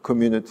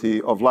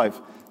community of life.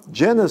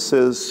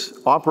 Genesis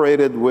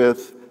operated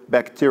with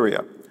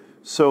bacteria.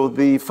 So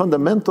the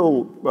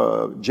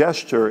fundamental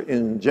gesture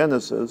in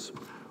Genesis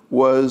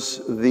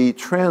was the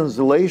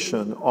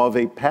translation of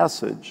a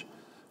passage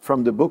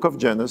from the book of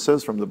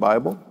Genesis, from the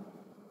Bible,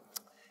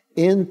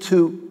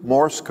 into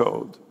Morse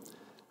code.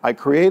 I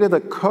created a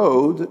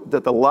code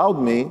that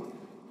allowed me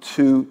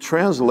to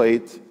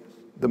translate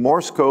the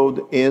Morse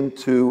code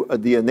into a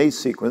DNA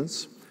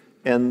sequence,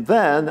 and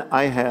then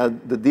I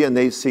had the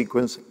DNA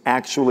sequence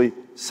actually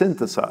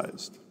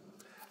synthesized.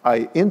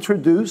 I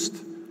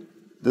introduced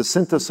the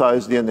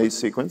synthesized DNA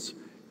sequence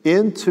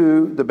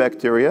into the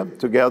bacteria,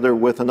 together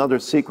with another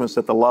sequence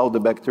that allowed the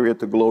bacteria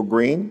to glow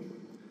green,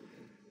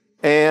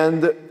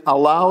 and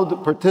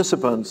allowed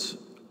participants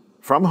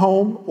from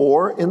home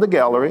or in the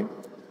gallery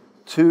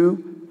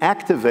to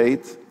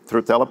activate,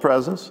 through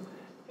telepresence,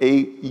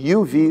 a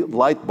UV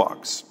light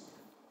box,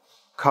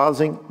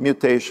 causing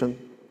mutation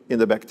in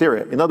the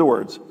bacteria. In other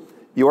words,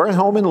 you are at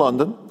home in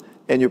London,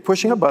 and you're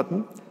pushing a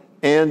button,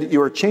 and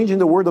you are changing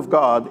the word of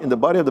God in the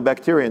body of the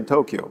bacteria in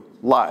Tokyo,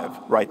 live,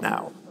 right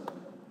now.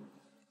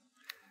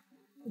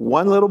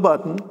 One little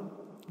button,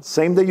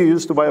 same that you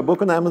used to buy a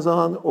book on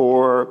Amazon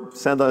or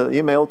send an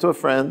email to a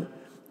friend,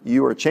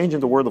 you are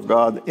changing the word of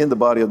God in the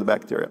body of the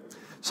bacteria.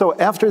 So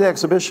after the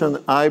exhibition,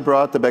 I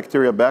brought the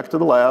bacteria back to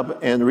the lab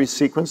and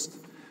resequenced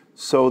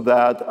so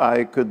that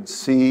I could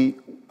see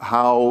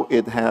how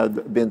it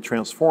had been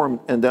transformed.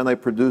 And then I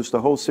produced a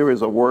whole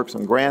series of works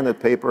on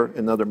granite, paper,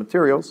 and other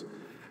materials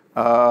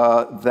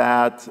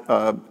that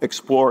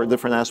explore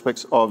different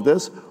aspects of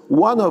this,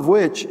 one of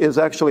which is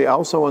actually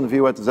also on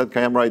view at the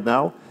ZKM right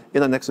now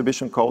in an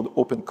exhibition called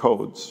Open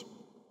Codes.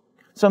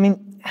 So, I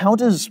mean, how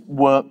does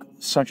work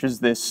such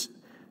as this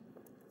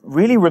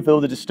really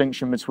reveal the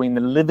distinction between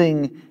the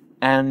living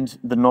and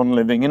the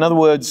non-living? In other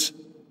words,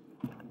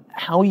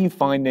 how are you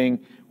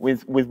finding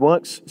with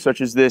works such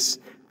as this,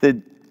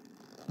 the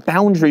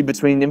boundary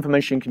between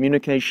information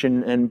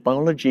communication and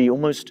biology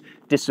almost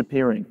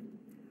disappearing?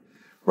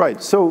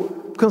 Right, so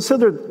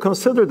consider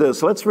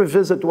this. Let's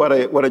revisit what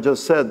I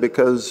just said,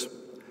 because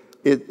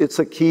it's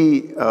a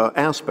key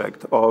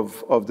aspect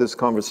of this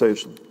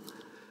conversation.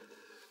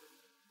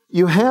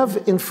 You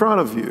have in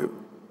front of you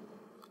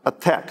a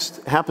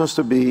text, happens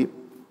to be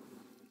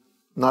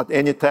not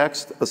any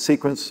text, a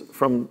sequence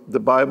from the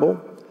Bible,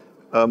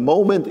 a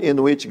moment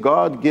in which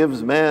God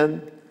gives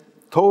man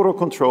total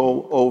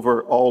control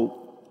over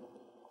all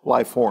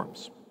life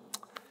forms.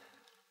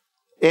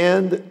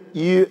 And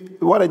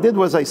what I did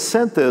was I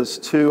sent this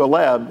to a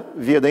lab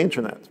via the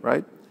internet,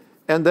 right?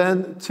 And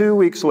then 2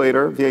 weeks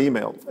later, via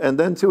email, and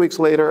then 2 weeks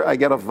later, I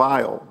get a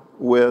vial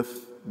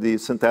with the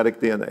synthetic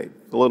DNA,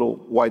 the little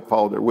white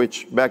powder,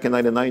 which back in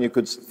 '99 you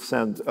could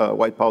send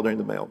white powder in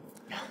the mail.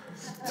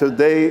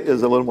 Today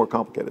is a little more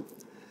complicated.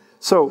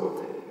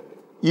 So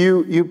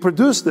you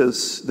produce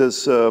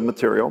this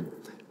material,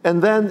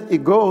 and then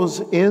it goes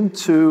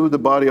into the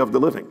body of the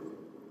living.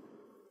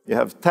 You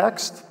have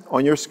text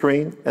on your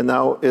screen, and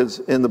now is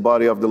in the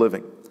body of the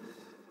living.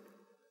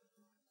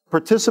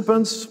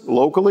 Participants,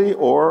 locally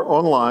or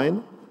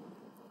online,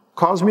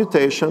 cause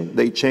mutation,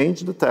 they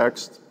change the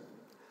text,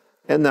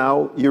 and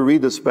now you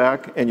read this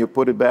back and you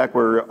put it back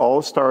where it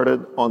all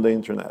started on the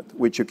internet,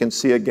 which you can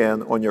see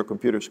again on your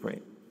computer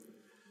screen.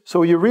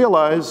 So you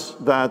realize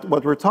that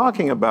what we're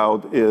talking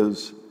about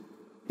is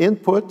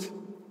input,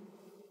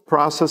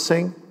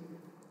 processing,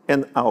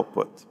 and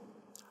output.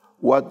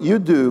 What you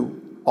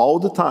do all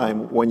the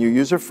time when you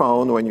use your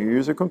phone, when you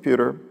use your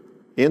computer,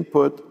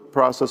 input,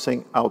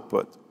 processing,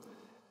 output.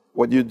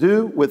 What you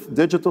do with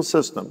digital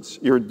systems,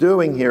 you're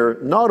doing here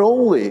not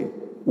only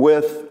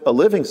with a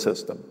living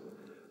system,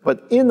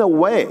 but in a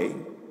way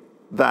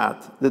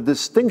that the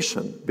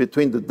distinction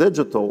between the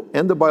digital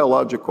and the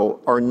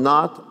biological are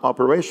not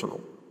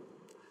operational.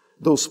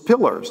 Those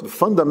pillars, the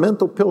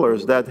fundamental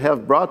pillars that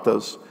have brought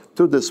us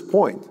to this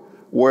point,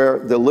 where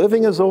the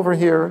living is over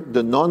here,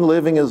 the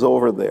non-living is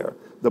over there.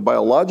 The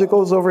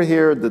biological is over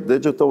here, the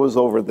digital is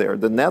over there.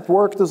 The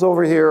networked is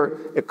over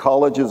here,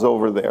 ecology is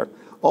over there.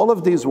 All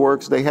of these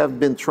works, they have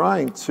been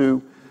trying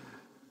to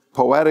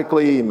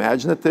poetically,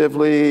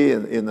 imaginatively,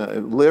 in a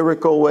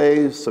lyrical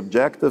way,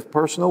 subjective,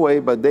 personal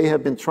way, but they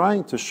have been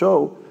trying to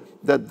show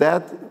that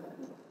that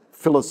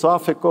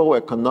philosophical,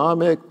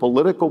 economic,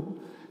 political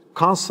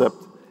concept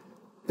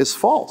is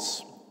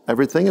false.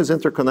 Everything is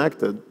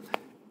interconnected.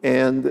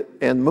 And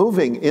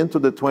moving into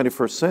the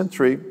 21st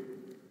century,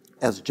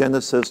 as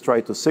Genesis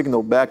tried to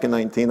signal back in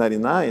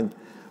 1999,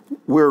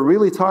 we're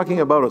really talking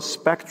about a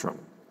spectrum.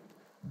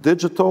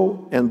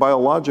 Digital and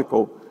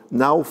biological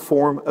now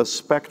form a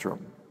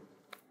spectrum.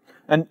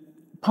 And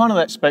part of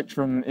that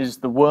spectrum is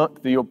the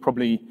work that you're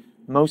probably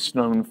most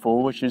known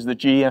for, which is the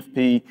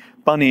GFP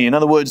bunny. In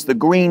other words, the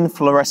green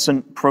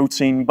fluorescent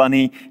protein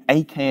bunny,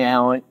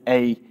 aka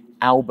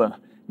ALBA.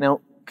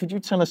 Now, could you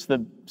tell us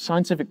the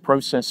scientific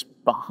process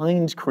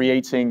behind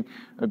creating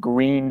a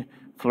green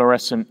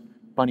fluorescent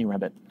bunny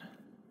rabbit?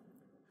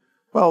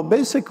 Well,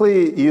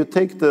 basically, you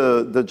take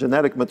the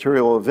genetic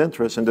material of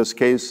interest, in this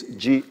case,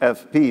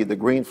 GFP, the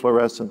green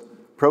fluorescent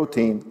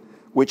protein,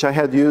 which I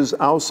had used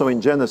also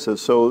in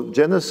Genesis. So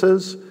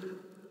Genesis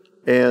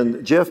and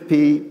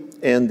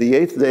GFP and the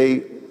eighth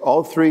day,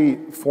 all three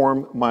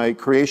form my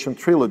creation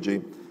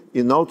trilogy.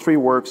 In all three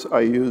works,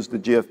 I used the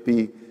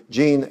GFP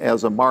gene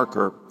as a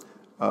marker.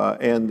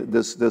 And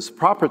this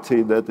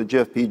property that the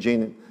GFP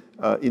gene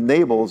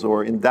enables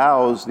or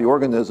endows the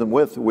organism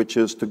with, which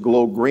is to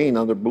glow green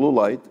under blue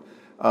light,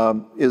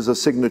 is a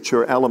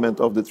signature element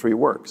of the three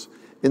works.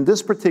 In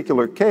this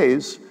particular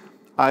case,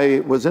 I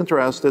was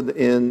interested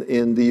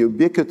in the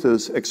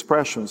ubiquitous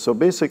expression. So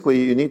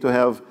basically, you need to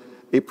have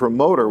a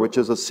promoter, which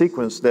is a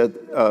sequence that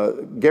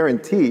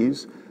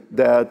guarantees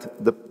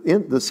that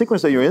the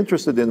sequence that you're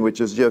interested in,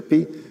 which is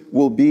GFP,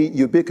 will be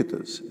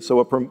ubiquitous. So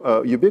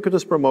a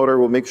ubiquitous promoter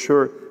will make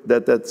sure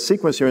that that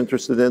sequence you're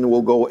interested in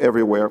will go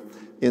everywhere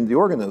in the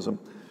organism.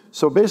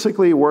 So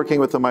basically, working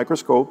with a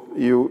microscope,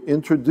 you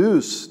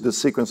introduce the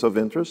sequence of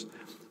interest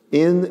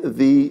in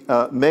the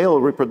male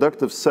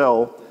reproductive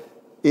cell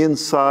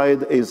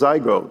inside a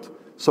zygote.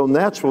 So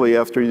naturally,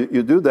 after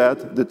you do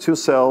that, the two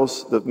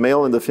cells, the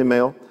male and the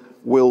female,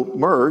 will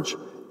merge,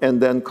 and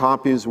then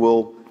copies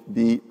will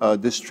be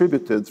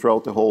distributed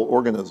throughout the whole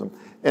organism.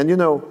 And you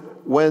know,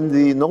 when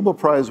the Nobel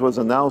Prize was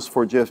announced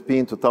for GFP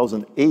in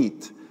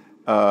 2008,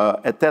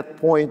 at that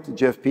point,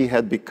 GFP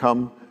had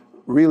become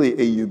really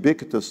a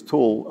ubiquitous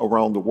tool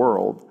around the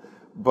world.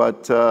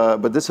 But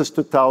this is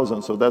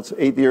 2000, so that's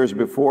 8 years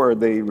before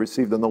they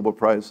received the Nobel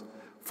Prize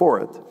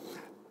for it.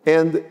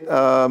 And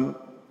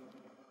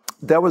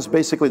that was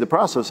basically the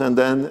process, and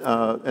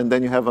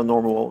then you have a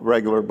normal,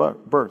 regular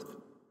birth.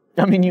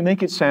 I mean, you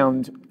make it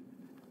sound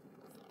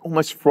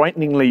almost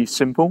frighteningly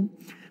simple,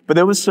 but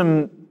there was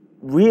some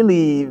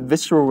really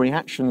visceral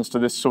reactions to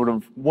this sort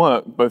of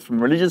work, both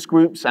from religious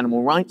groups,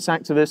 animal rights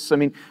activists. I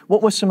mean,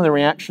 what were some of the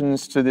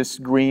reactions to this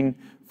green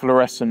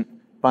fluorescent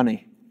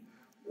bunny?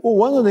 Well,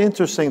 one of the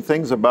interesting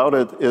things about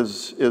it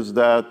is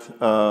that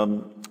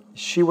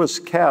she was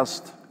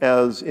cast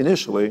as,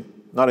 initially,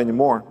 not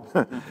anymore,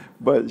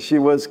 but she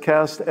was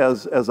cast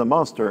as a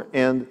monster.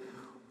 And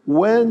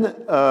when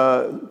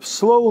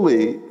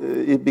slowly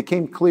it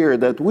became clear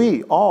that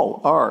we all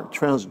are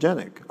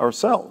transgenic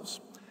ourselves,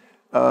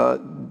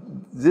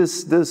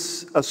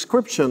 this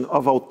ascription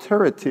of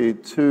alterity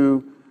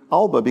to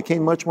ALBA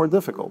became much more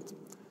difficult.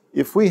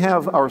 If we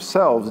have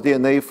ourselves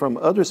DNA from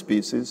other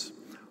species,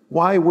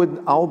 why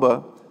would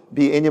ALBA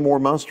be any more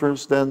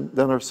monstrous than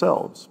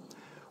ourselves?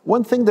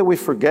 One thing that we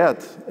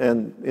forget,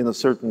 and to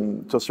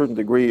a certain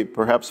degree,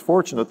 perhaps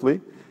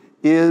fortunately,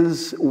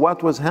 is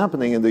what was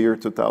happening in the year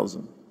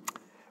 2000.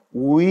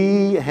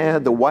 We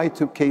had the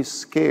Y2K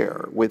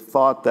scare. We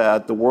thought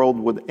that the world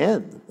would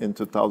end in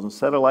 2000.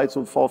 Satellites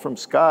would fall from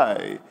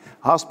sky.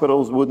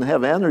 Hospitals wouldn't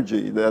have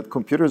energy, that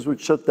computers would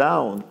shut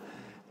down.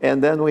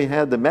 And then we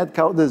had the mad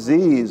cow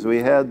disease. We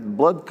had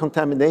blood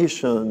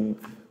contamination.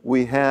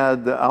 We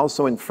had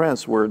also in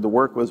France, where the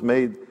work was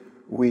made,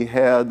 we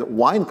had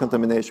wine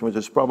contamination, which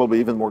is probably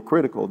even more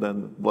critical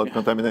than blood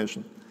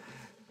contamination.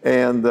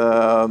 And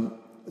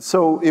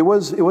so it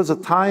was a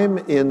time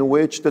in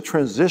which the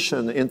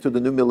transition into the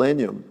new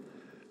millennium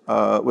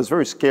was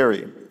very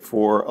scary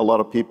for a lot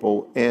of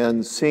people.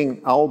 And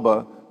seeing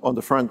ALBA on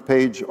the front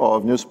page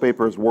of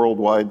newspapers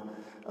worldwide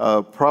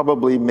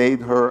probably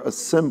made her a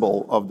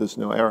symbol of this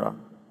new era.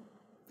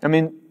 I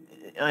mean,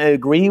 I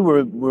agree,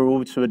 we're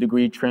all to a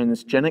degree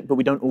transgenic, but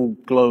we don't all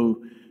glow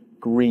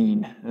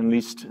green. At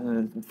least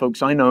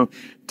folks I know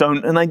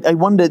don't. And I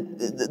wonder,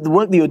 the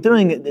work that you're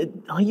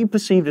doing, are you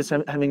perceived as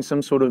having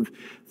some sort of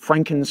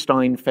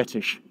Frankenstein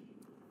fetish?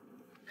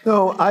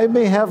 No, I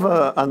may have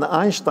an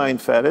Einstein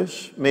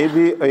fetish,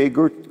 maybe a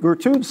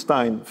Gertrude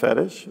Stein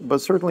fetish,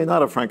 but certainly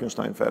not a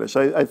Frankenstein fetish.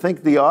 I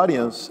think the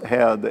audience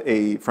had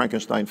a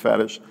Frankenstein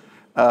fetish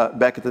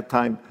back at the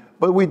time,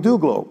 but we do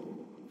glow.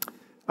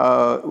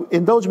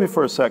 Indulge me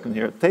for a second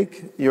here.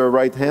 Take your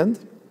right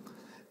hand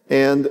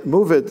and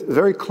move it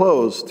very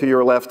close to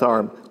your left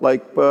arm,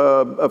 like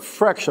a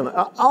fraction,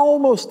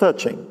 almost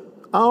touching,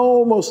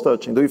 almost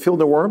touching. Do you feel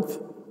the warmth?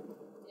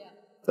 Yeah.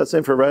 That's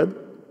infrared.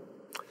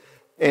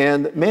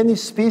 And many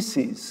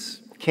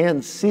species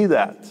can see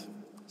that.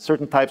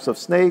 Certain types of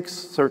snakes,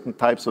 certain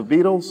types of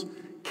beetles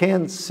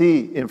can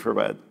see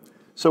infrared.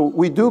 So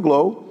we do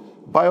glow.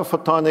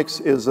 Biophotonics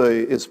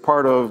is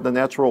part of the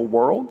natural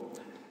world.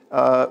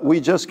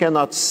 We just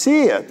cannot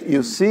see it.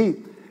 You see,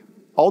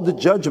 all the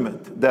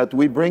judgment that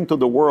we bring to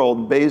the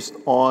world based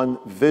on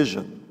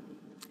vision.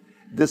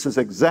 This is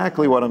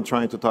exactly what I'm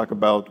trying to talk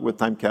about with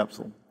Time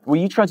Capsule. Well,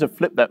 you tried to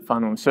flip that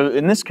funnel. So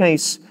in this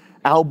case,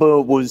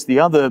 ALBA was the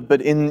other,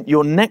 but in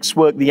your next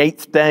work, The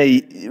Eighth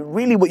Day,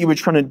 really what you were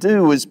trying to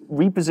do was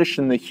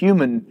reposition the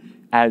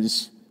human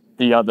as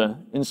the other,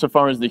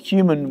 insofar as the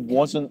human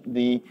wasn't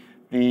the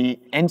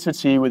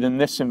entity within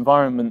this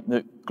environment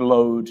that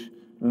glowed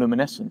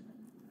luminescent.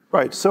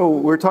 Right, so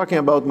we're talking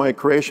about my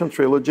creation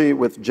trilogy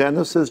with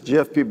Genesis,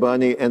 GFP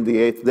Bunny, and the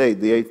eighth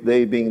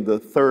day being the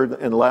third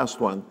and last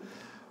one.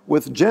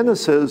 With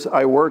Genesis,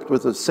 I worked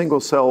with a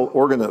single-cell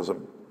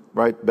organism,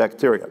 right,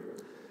 bacteria.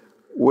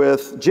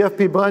 With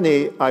GFP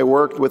Bunny, I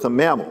worked with a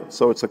mammal,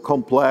 so it's a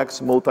complex,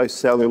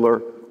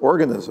 multicellular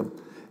organism.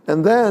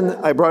 And then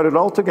I brought it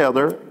all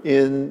together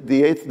in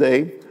the eighth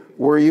day,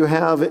 where you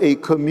have a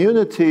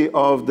community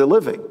of the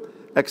living,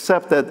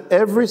 except that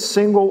every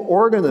single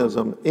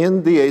organism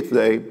in the eighth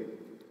day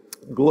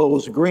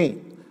glows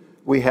green.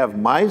 We have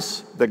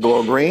mice that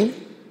glow green.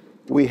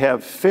 We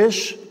have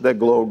fish that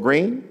glow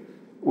green.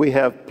 We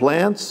have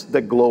plants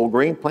that glow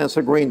green. Plants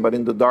are green, but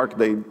in the dark,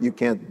 you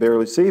can't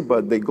barely see,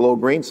 but they glow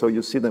green, so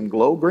you see them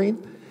glow green.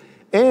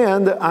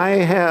 And I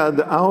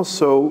had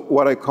also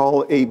what I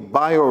call a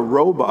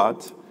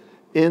biorobot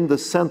in the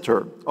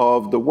center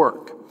of the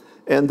work.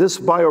 And this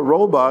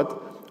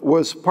biorobot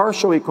was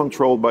partially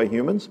controlled by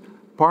humans,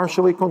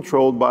 partially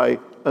controlled by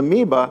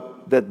amoeba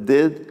that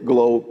did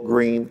glow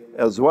green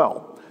as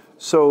well.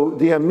 So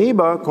the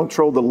amoeba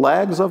controlled the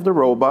legs of the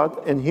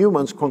robot, and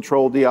humans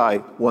controlled the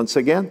eye. Once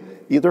again,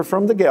 either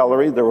from the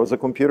gallery, there was a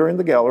computer in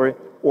the gallery,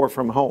 or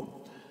from home.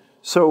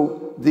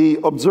 So the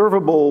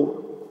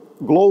observable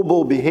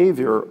global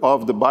behavior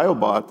of the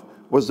biobot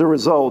was the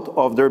result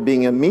of there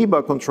being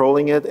amoeba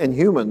controlling it and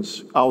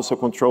humans also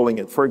controlling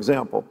it. For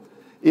example,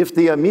 if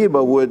the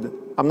amoeba would,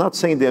 I'm not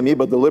saying the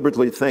amoeba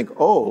deliberately think,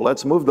 oh,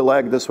 let's move the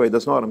leg this way,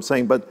 that's not what I'm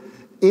saying, but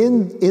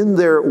in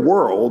their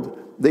world,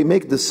 they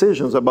make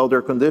decisions about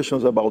their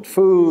conditions, about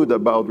food,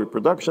 about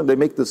reproduction, they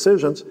make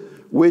decisions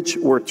which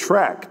were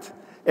tracked.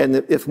 And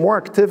if more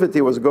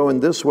activity was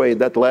going this way,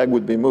 that leg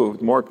would be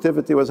moved. More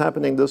activity was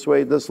happening this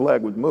way, this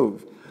leg would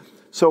move.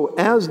 So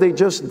as they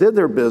just did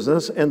their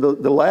business, and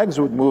the legs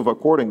would move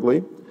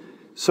accordingly,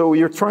 so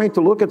you're trying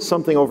to look at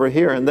something over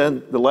here, and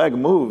then the leg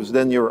moves,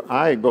 then your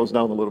eye goes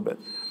down a little bit.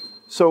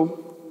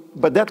 So,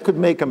 but that could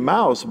make a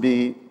mouse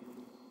be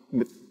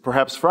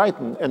perhaps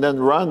frightened and then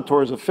run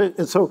towards a fish.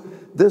 And so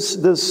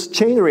this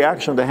chain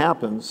reaction that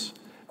happens,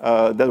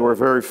 that we're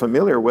very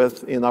familiar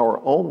with in our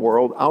own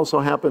world, also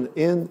happened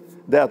in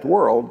that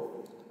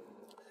world.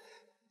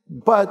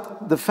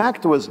 But the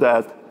fact was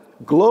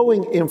that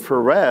glowing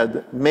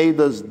infrared made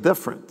us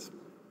different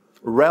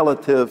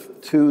relative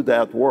to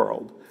that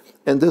world.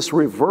 And this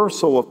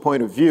reversal of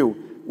point of view,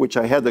 which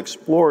I had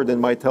explored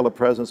in my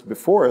telepresence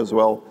before as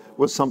well,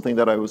 was something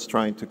that I was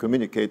trying to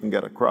communicate and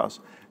get across.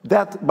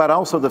 That, but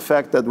also the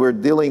fact that we're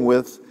dealing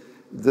with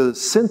the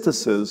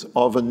synthesis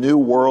of a new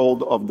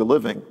world of the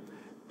living.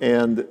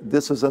 And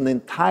this is an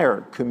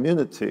entire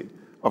community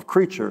of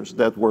creatures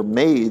that were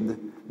made,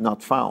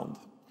 not found.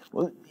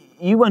 Well,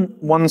 you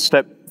went one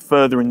step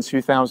further in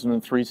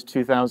 2003 to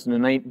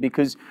 2008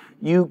 because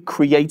you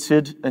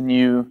created a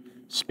new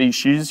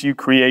species. You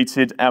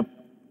created a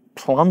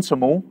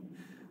plantimal,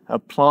 a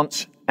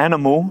plant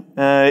animal,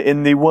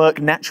 in the work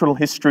Natural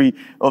History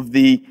of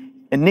the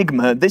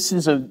Enigma. This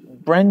is a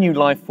brand new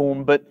life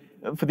form, but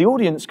for the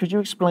audience, could you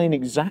explain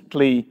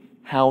exactly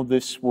how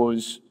this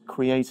was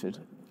created?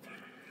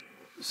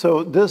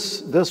 So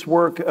this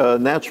work,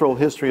 Natural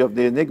History of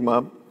the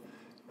Enigma,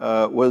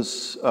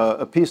 was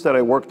a piece that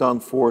I worked on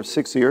for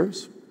 6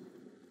 years.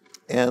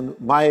 And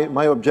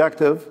my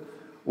objective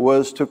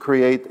was to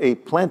create a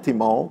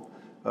plantimal,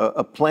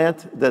 a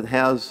plant that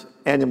has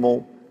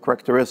animal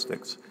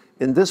characteristics.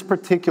 In this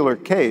particular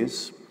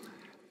case,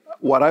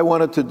 what I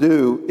wanted to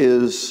do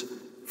is,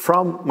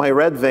 from my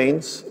red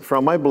veins,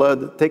 from my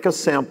blood, take a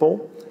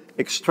sample,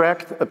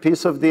 extract a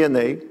piece of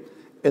DNA,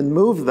 and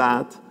move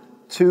that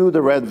to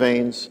the red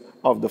veins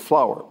of the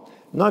flower.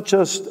 Not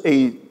just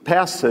a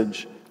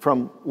passage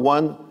from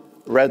one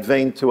red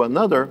vein to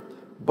another,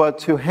 but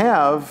to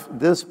have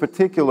this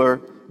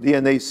particular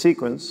DNA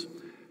sequence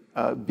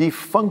be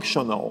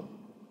functional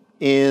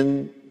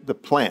in the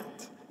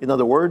plant. In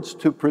other words,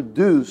 to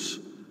produce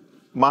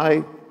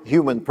my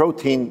human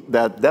protein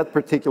that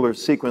particular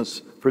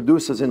sequence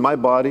produces in my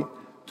body,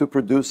 to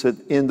produce it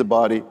in the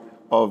body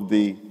of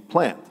the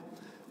plant.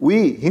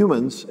 We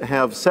humans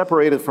have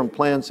separated from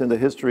plants in the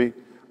history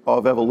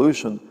of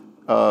evolution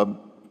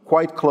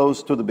quite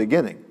close to the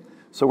beginning.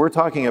 So we're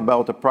talking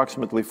about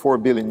approximately 4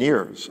 billion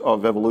years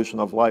of evolution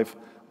of life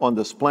on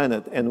this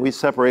planet, and we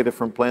separated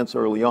from plants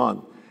early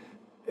on.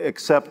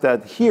 Except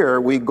that here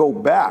we go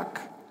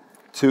back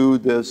to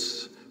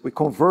this, we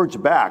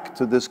converge back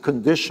to this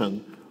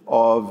condition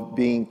of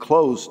being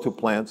close to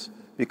plants,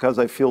 because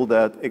I feel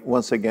that,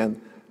 once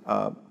again,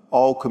 the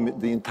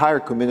entire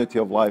community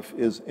of life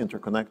is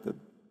interconnected.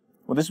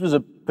 Well, this was a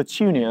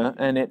petunia,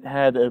 and it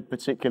had a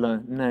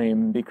particular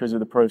name because of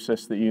the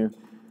process that you...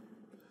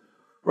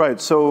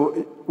 Right,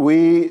 so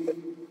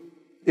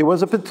it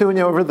was a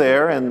petunia over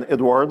there, and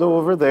Eduardo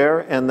over there,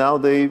 and now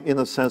they, in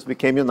a sense,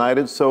 became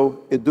united,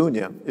 so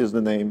Edunia is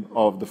the name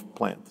of the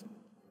plant.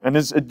 And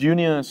is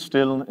Edunia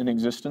still in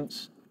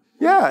existence?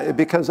 Yeah,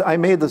 because I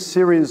made a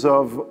series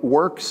of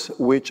works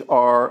which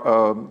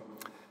are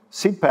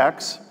seed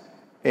packs,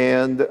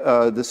 and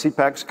the seed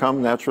packs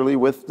come naturally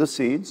with the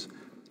seeds,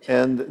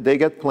 and they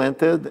get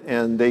planted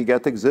and they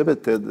get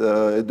exhibited.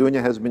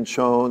 Edunia has been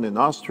shown in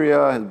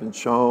Austria, has been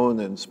shown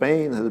in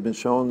Spain, has been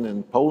shown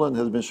in Poland,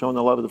 has been shown in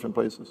a lot of different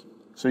places.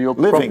 So you're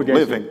living.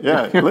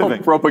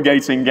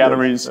 Propagating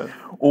galleries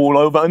all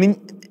over. I mean,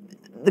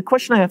 the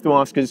question I have to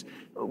ask is,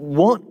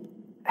 what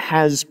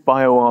has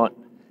bioart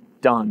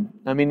done?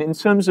 I mean, in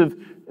terms of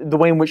the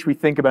way in which we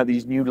think about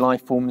these new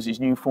life forms, these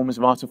new forms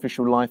of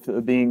artificial life that are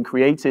being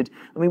created.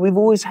 I mean, we've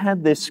always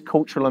had this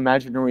cultural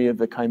imaginary of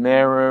the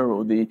chimera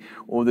or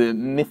the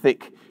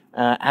mythic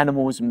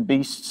animals and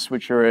beasts,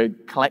 which are a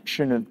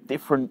collection of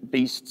different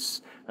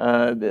beasts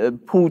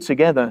pulled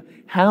together.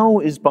 How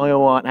is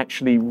bioart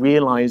actually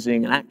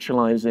realizing and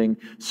actualizing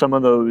some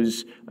of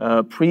those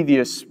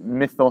previous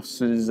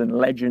mythoses and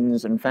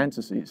legends and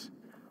fantasies?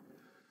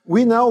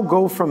 We now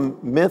go from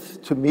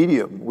myth to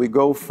medium. We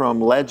go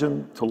from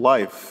legend to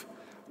life.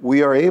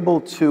 We are able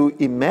to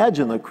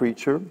imagine a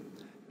creature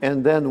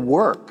and then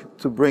work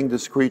to bring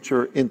this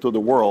creature into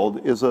the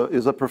world is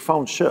a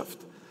profound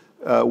shift.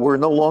 We're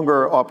no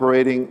longer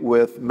operating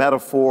with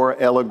metaphor,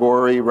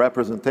 allegory,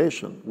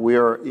 representation.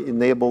 We're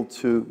able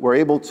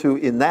to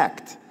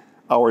enact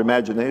our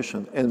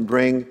imagination and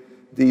bring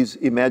these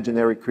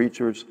imaginary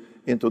creatures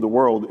into the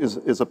world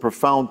is a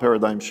profound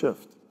paradigm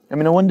shift. I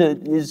mean, I wonder,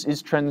 is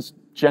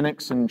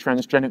transgenics and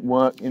transgenic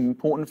work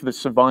important for the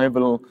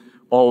survival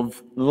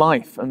of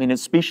life? I mean, as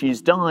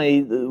species die,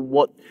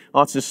 what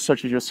artists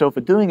such as yourself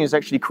are doing is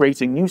actually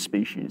creating new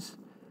species.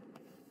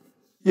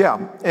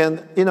 Yeah,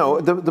 and you know,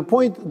 the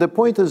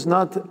point is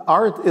not,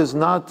 art is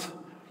not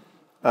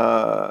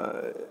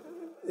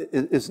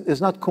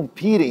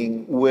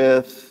competing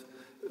with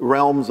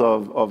realms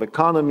of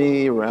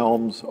economy,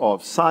 realms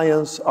of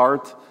science.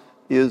 Art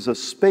is a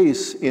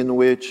space in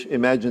which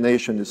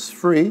imagination is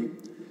free,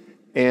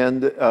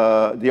 and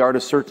the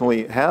artist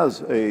certainly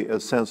has a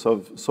sense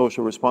of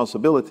social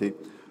responsibility.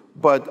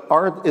 But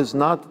art is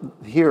not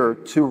here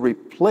to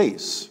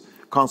replace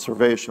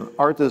conservation.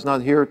 Art is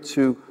not here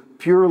to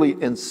purely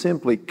and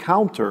simply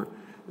counter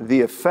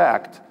the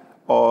effect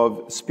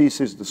of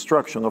species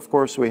destruction. Of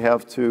course, we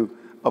have to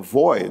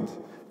avoid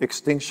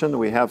extinction.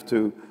 We have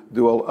to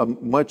do a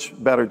much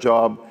better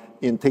job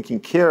in taking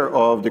care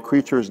of the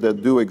creatures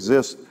that do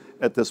exist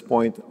at this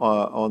point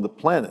on the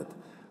planet.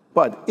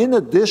 But in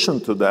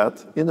addition to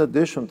that,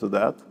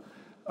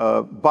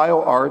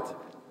 bioart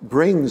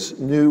brings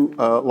new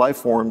life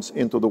forms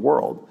into the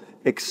world,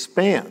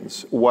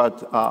 expands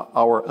what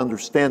our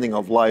understanding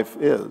of life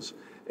is,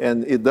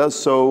 and it does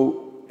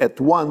so at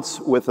once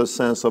with a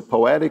sense of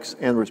poetics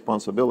and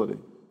responsibility.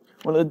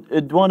 Well,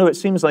 Eduardo, it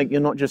seems like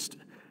you're not just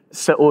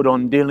settled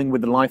on dealing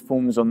with the life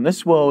forms on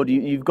this world.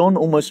 You've gone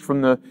almost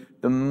from the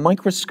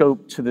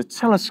microscope to the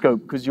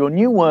telescope, because your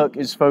new work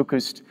is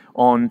focused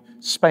on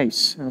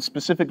space, and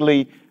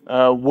specifically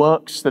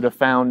works that are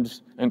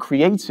found and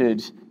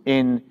created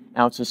in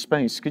outer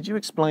space. Could you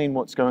explain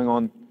what's going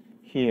on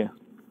here?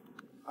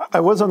 I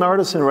was an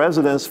artist in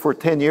residence for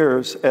 10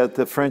 years at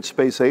the French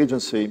Space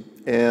Agency,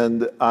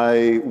 and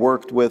I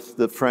worked with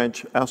the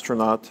French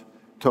astronaut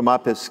Thomas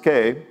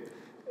Pesquet,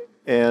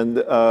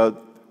 and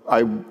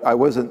I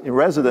was in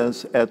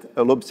residence at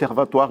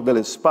l'Observatoire de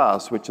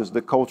l'Espace, which is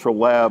the cultural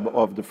lab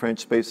of the French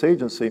Space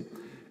Agency.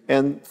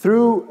 And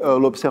through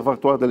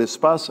l'Observatoire de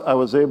l'Espace, I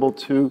was able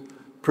to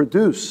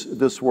produce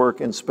this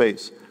work in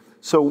space.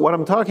 So what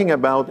I'm talking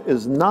about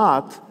is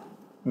not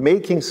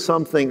making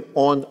something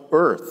on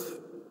Earth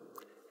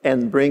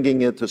and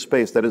bringing it to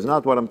space. That is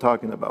not what I'm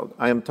talking about.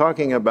 I am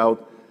talking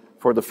about,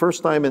 for the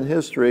first time in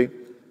history,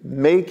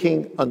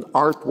 making an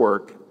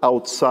artwork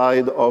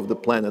outside of the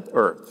planet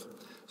Earth.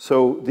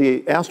 So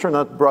the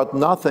astronaut brought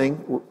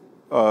nothing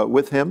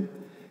with him,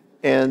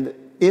 and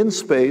in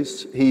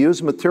space, he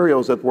used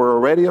materials that were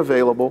already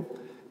available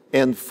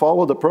and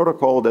followed the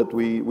protocol that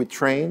we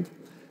trained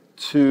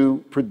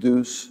to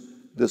produce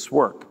this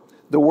work.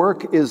 The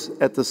work is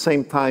at the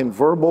same time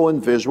verbal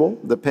and visual,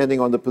 depending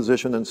on the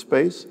position in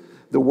space.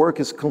 The work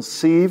is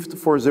conceived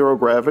for zero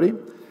gravity.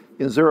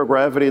 In zero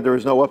gravity, there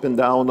is no up and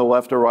down, no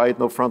left or right,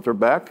 no front or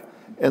back.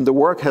 And the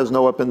work has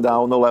no up and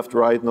down, no left or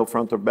right, no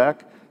front or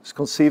back. It's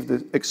conceived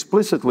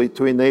explicitly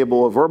to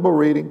enable a verbal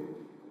reading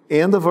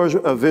and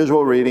a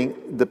visual reading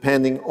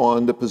depending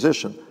on the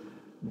position.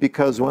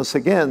 Because once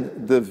again,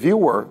 the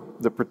viewer,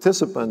 the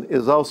participant,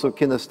 is also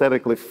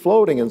kinesthetically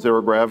floating in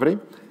zero gravity,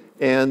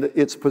 and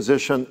its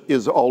position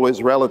is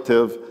always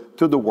relative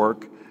to the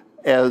work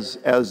as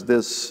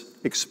this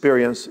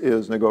experience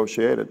is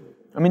negotiated.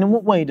 I mean, in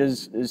what way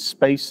does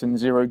space and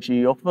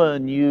zero-G offer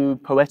new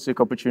poetic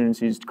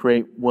opportunities to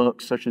create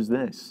works such as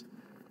this?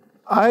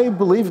 I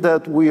believe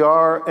that we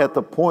are at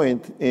the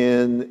point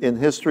in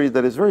history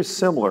that is very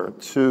similar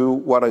to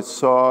what I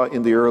saw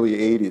in the early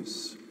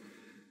 80s.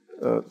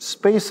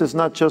 Space is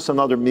not just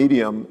another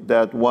medium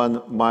that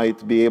one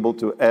might be able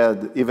to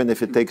add, even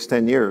if it takes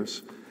 10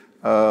 years,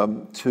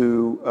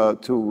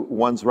 to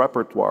one's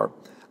repertoire.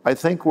 I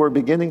think we're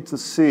beginning to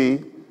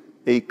see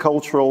a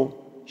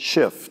cultural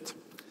shift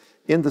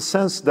in the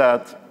sense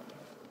that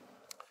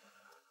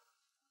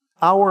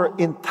Our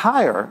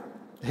entire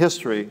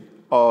history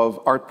of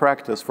art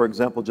practice, for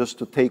example, just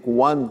to take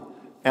one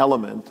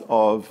element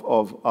of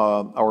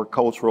our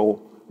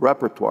cultural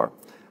repertoire,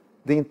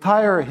 the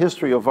entire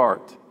history of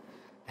art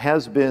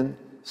has been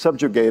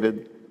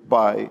subjugated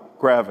by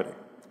gravity.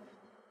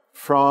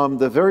 From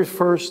the very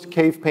first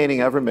cave painting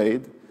ever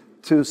made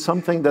to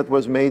something that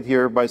was made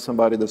here by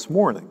somebody this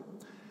morning.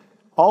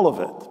 All of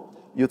it.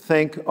 You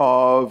think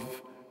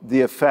of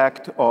the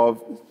effect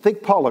of,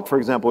 think Pollock, for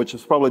example, which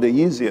is probably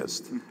the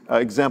easiest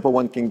example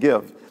one can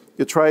give.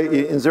 You try,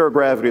 in zero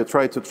gravity, you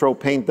try to throw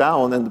paint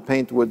down and the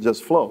paint would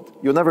just float.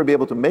 You'll never be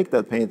able to make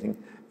that painting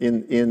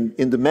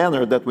in the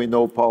manner that we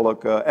know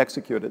Pollock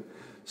executed.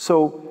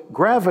 So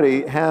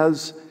gravity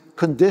has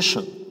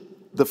conditioned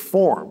the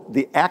form,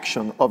 the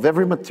action of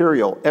every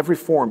material, every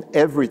form,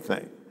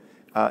 everything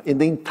in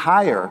the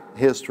entire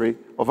history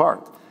of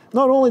art.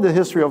 Not only the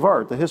history of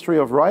art, the history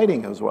of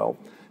writing as well,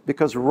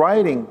 because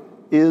writing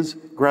is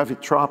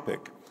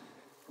gravitropic.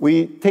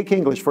 We take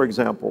English, for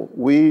example.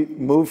 We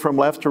move from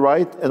left to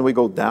right and we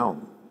go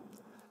down.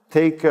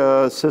 Take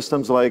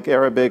systems like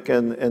Arabic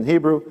and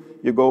Hebrew,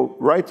 you go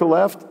right to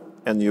left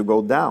and you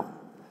go down.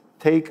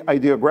 Take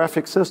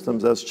ideographic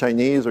systems as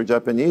Chinese or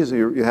Japanese,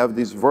 you have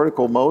these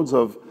vertical modes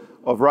of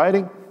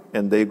writing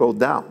and they go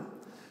down.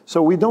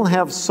 So we don't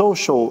have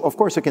social, of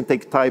course you can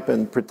take type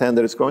and pretend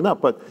that it's going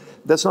up, but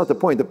that's not the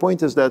point. The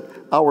point is that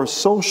our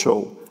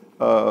social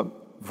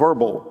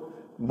verbal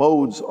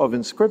modes of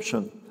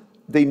inscription,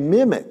 they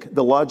mimic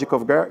the logic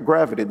of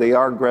gravity. They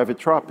are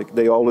gravitropic.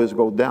 They always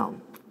go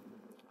down.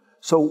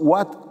 So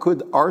what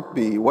could art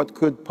be? What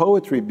could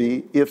poetry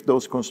be if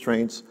those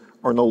constraints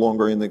are no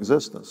longer in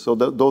existence? So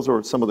those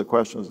are some of the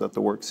questions that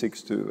the work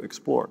seeks to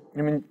explore.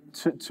 I mean,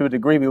 to a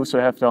degree, we also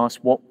have to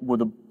ask, what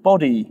would a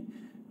body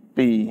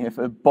be? If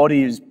a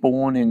body is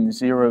born in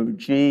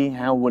 0G,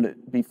 how will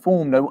it be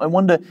formed? I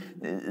wonder,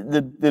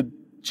 the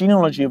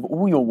genealogy of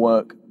all your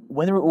work,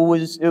 whether it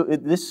always,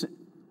 this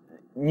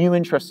new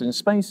interest in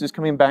space is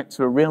coming back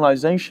to a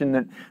realization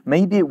that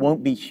maybe it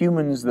won't be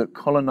humans that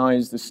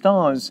colonize the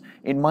stars,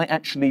 it might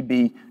actually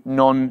be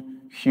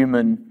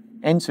non-human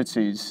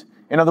entities.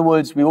 In other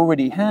words, we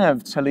already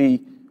have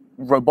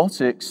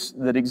tele-robotics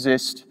that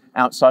exist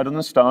outside on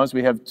the stars.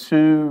 We have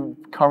 2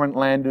 current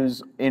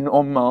landers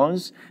on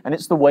Mars, and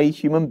it's the way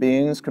human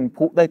beings can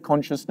port their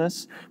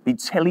consciousness, be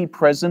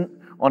telepresent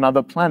on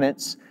other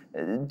planets.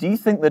 Do you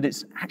think that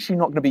it's actually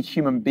not going to be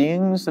human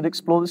beings that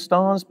explore the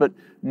stars, but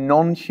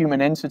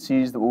non-human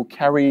entities that will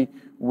carry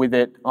with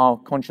it our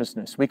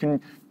consciousness? We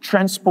can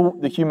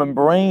transport the human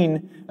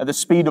brain at the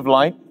speed of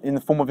light in the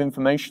form of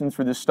information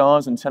through the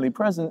stars and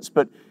telepresence,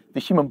 but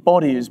the human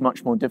body is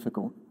much more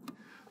difficult.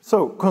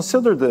 So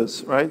consider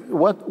this, right?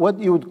 What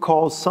you would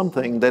call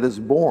something that is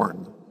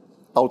born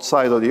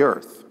outside of the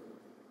Earth.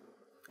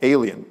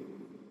 Alien.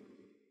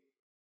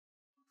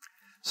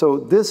 So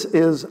this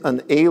is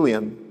an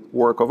alien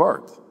work of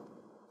art.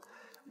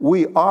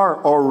 We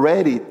are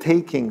already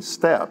taking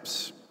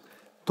steps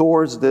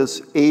towards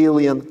this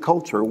alien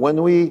culture.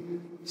 When we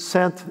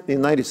sent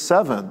in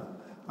 '97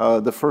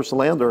 the first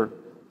lander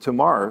to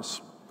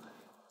Mars,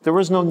 there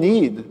was no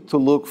need to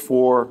look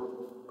for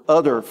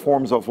other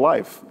forms of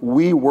life.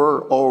 We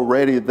were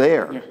already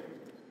there. Yeah.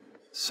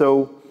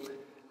 So,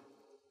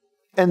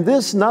 and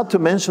this not to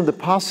mention the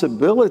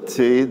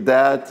possibility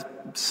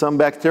that some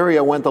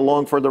bacteria went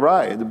along for the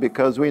ride,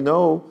 because we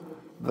know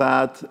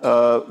that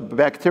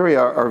bacteria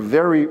are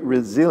very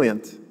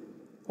resilient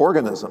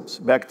organisms.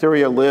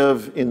 Bacteria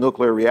live in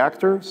nuclear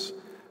reactors.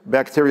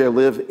 Bacteria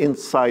live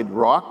inside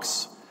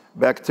rocks.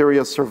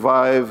 Bacteria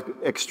survive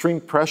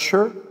extreme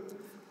pressure.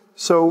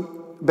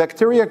 So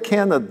bacteria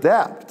can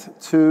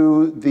adapt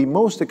to the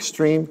most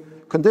extreme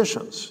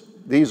conditions.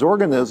 These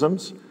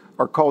organisms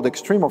are called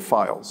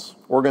extremophiles,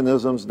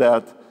 organisms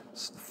that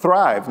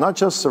thrive, not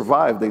just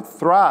survive, they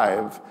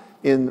thrive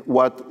in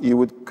what you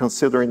would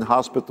consider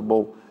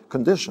inhospitable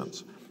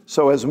conditions.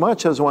 So as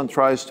much as one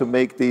tries to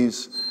make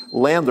these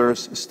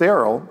landers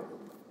sterile,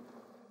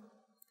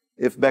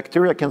 if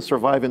bacteria can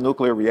survive in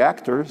nuclear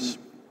reactors,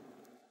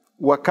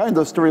 what kind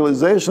of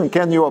sterilization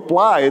can you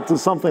apply to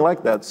something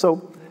like that?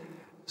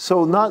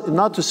 So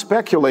not to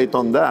speculate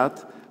on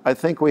that, I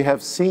think we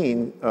have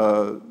seen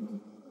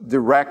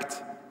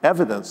direct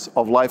evidence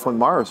of life on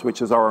Mars,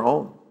 which is our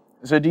own.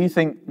 So do you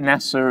think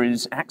NASA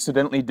is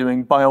accidentally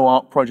doing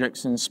bioart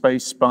projects in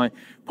space by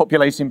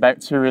populating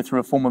bacteria through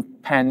a form of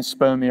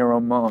panspermia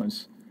on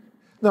Mars?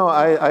 No,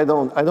 I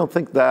don't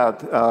think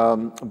that.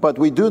 But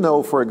we do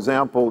know, for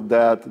example,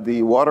 that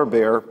the water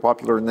bear,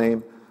 popular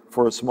name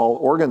for a small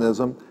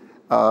organism,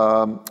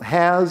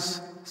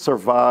 has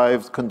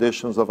survived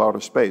conditions of outer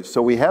space.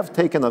 So we have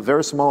taken a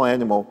very small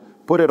animal,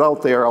 put it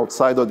out there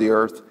outside of the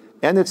Earth,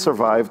 and it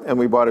survived, and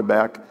we brought it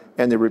back,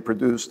 and it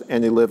reproduced,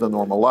 and it lived a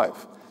normal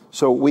life.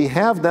 So we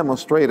have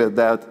demonstrated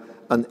that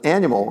an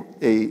animal,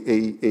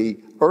 a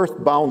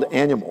earthbound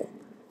animal,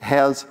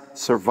 has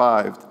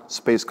survived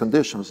space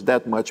conditions.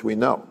 That much we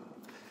know.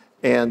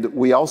 And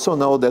we also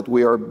know that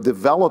we are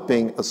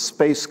developing a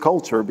space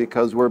culture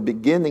because we're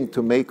beginning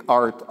to make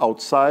art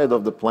outside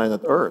of the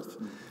planet Earth.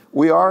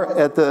 We are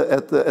at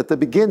the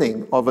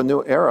beginning of a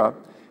new era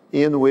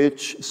in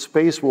which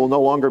space will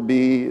no longer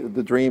be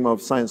the dream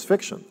of science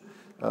fiction.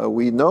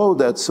 We know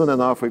that soon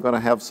enough we're going to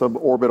have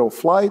suborbital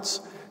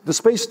flights. The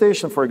space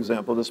station, for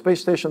example, the space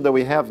station that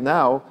we have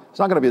now, it's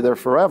not going to be there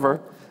forever.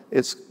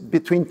 It's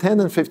between 10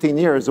 and 15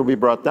 years it will be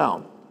brought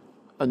down.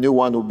 A new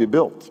one will be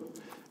built.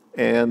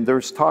 And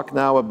there's talk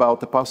now about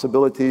the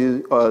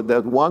possibility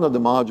that one of the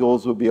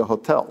modules will be a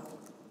hotel.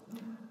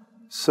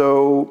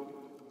 So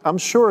I'm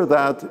sure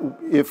that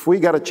if we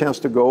got a chance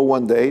to go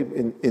one day,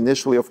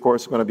 initially, of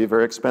course, it's going to be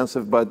very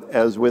expensive, but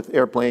as with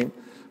airplane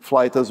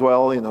flight as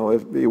well, you know,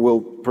 it will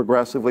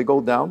progressively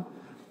go down.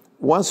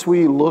 Once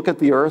we look at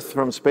the Earth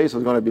from space,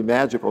 it's going to be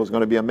magical, it's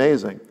going to be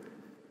amazing.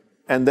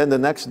 And then the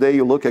next day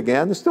you look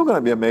again, it's still going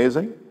to be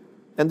amazing.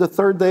 And the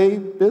third day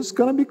is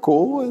going to be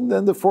cool. And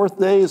then the fourth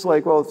day is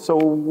like, well, so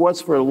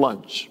what's for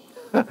lunch?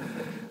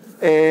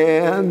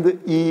 And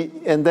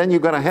then you're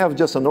going to have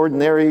just an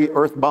ordinary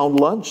earthbound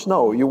lunch?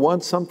 No, you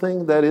want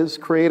something that is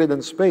created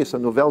in space, a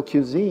nouvelle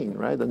cuisine,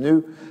 right? A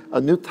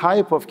new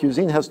type of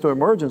cuisine has to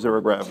emerge in zero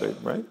gravity,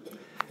 right?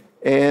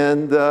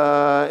 And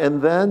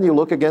then you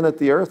look again at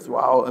the Earth,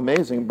 wow,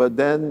 amazing, but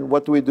then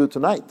what do we do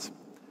tonight?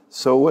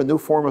 So a new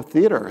form of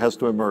theater has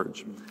to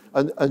emerge.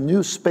 A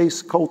new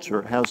space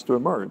culture has to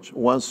emerge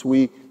once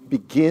we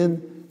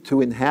begin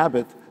to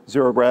inhabit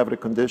zero gravity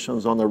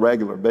conditions on a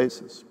regular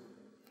basis.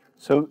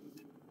 So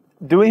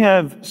do we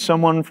have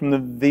someone from the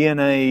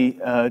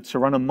VNA to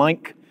run a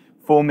mic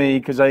for me?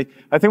 Because I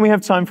think we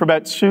have time for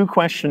about 2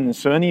 questions.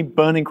 So any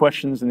burning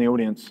questions in the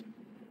audience?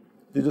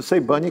 Did you say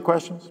bunny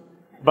questions?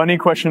 Bunny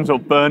questions or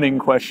burning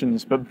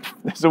questions, but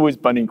there's always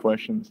bunny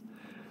questions.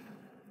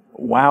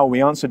 Wow,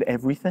 we answered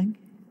everything?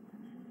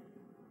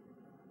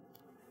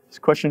 This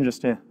question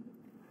just here.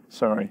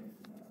 Sorry,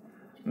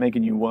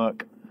 making you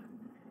work.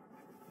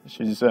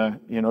 She's,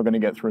 you're not going to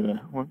get through there.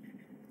 What?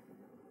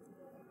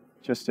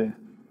 Just here.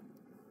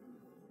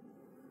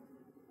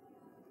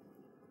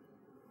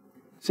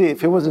 See,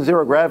 if it was in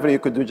zero gravity, you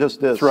could do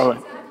just this. Throw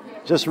it.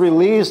 Just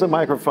release the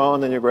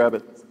microphone and you grab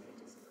it.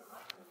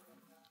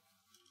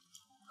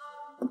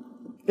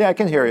 Yeah, I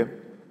can hear you. The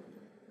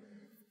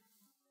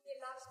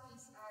last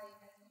piece, I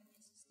think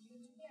this is new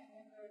to me. I've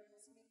never heard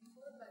this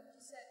before, but you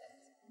said that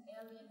an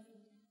alien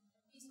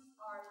piece of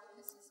art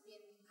because it's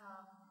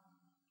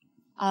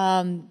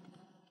been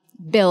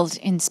built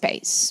in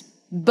space,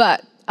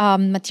 but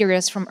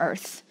materials from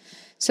Earth.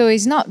 So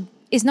it's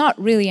not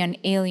really an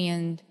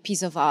alien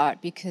piece of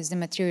art because the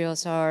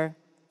materials are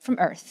from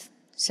Earth.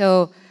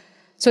 So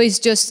it's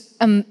just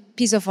a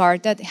piece of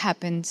art that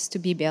happens to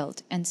be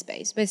built in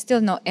space, but it's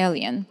still not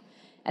alien.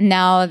 And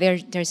now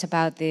there's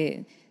about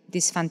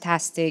this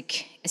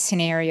fantastic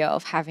scenario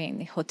of having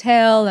the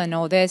hotel and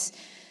all this.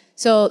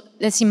 So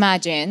let's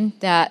imagine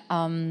that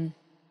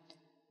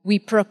we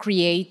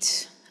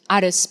procreate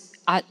out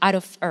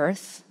of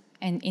Earth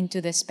and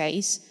into the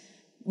space.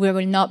 We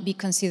will not be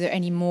considered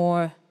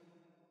anymore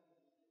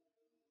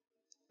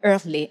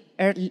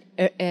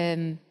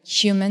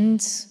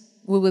humans.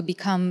 We will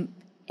become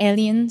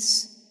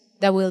aliens.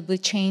 That will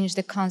change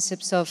the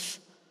concepts of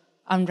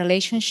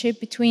relationship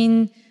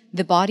between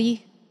the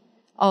body,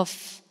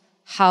 of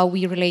how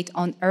we relate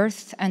on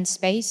Earth and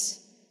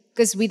space.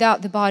 Because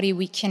without the body,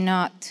 we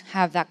cannot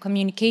have that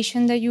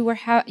communication that you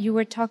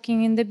were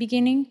talking in the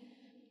beginning.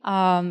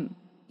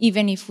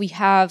 Even if we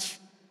have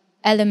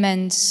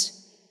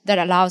elements that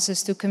allows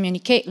us to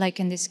communicate, like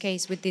in this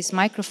case with this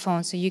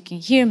microphone, so you can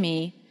hear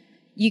me.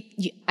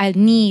 I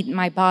need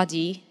my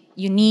body.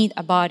 You need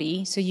a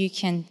body so you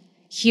can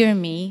hear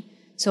me,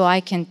 so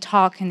I can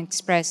talk and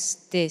express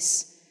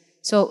this.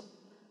 So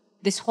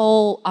this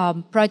whole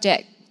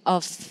project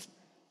of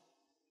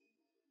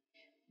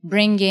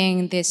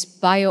bringing this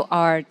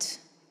bio-art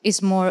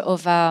is more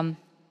of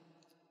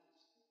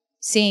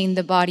seeing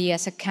the body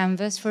as a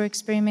canvas for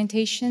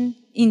experimentation,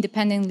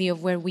 independently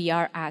of where we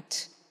are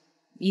at,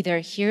 either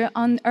here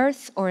on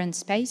Earth or in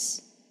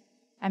space.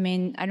 I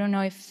mean, I don't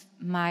know if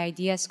my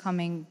idea is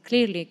coming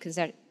clearly, because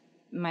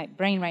my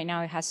brain right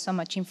now, it has so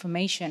much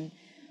information.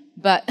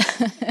 But,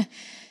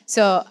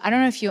 so I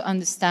don't know if you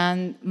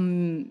understand.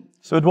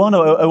 So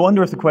Eduardo, I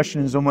wonder if the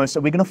question is almost,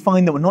 are we going to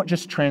find that we're not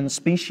just trans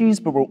species,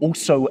 but we're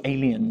also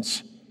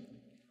aliens?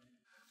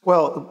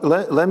 Well,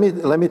 let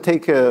me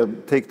take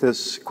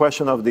this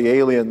question of the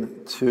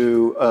alien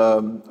to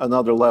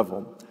another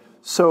level.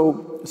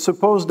 So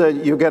suppose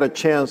that you get a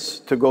chance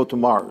to go to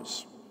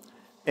Mars,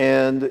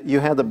 and you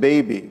had a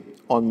baby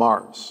on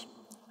Mars.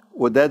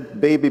 Would that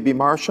baby be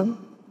Martian?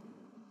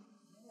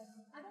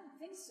 I don't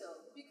think so,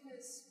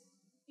 because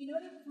in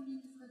order for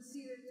me to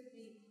consider to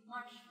be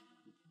Martian,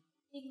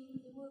 it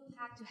would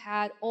have to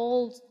have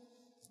all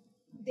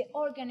the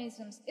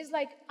organisms. It's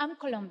like I'm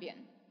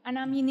Colombian and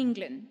I'm in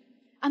England.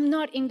 I'm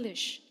not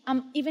English.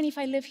 Even if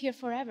I live here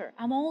forever,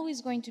 I'm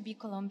always going to be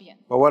Colombian.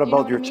 But what about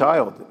You know your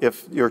child?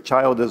 If your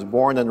child is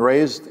born and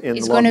raised in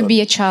It's London? going to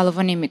be a child of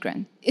an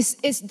immigrant.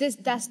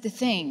 That's the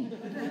thing.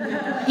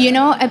 You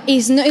know,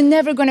 it's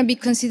never going to be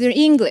considered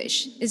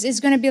English. It's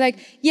going to be like,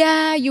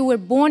 yeah, you were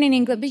born in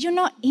England, but you're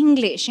not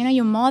English. You know,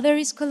 your mother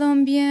is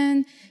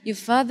Colombian, your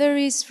father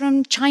is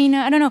from China,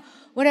 I don't know,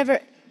 whatever.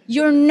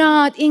 You're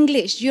not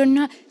English. You're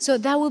not. So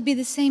that would be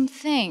the same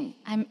thing,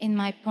 in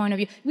my point of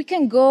view. We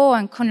can go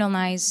and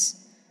colonize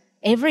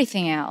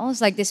everything else.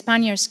 Like the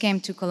Spaniards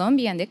came to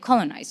Colombia and they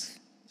colonized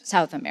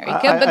South America,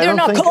 but they're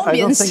not Colombians. I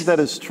don't think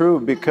that is true,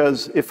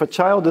 because if a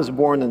child is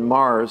born in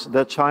Mars,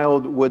 that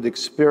child would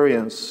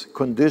experience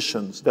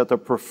conditions that are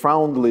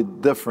profoundly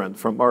different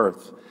from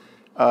Earth.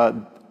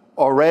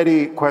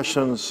 Already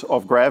questions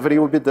of gravity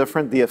would be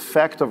different. The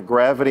effect of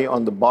gravity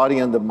on the body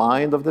and the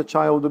mind of the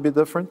child would be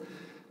different.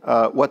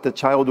 What the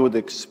child would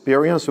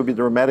experience would be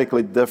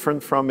dramatically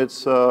different from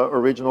its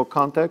original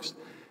context,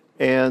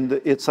 and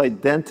its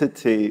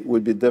identity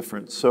would be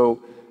different.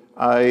 So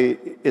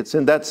it's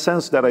in that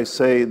sense that I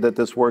say that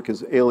this work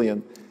is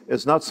alien.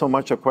 It's not so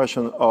much a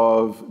question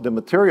of the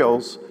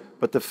materials,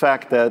 but the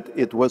fact that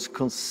it was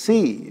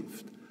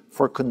conceived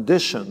for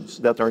conditions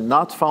that are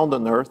not found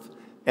on Earth,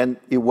 and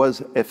it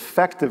was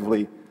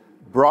effectively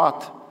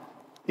brought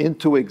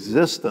into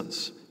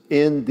existence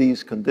in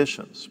these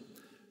conditions.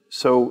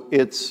 So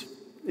it's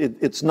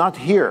not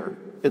here,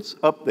 it's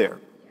up there.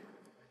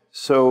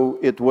 So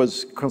it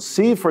was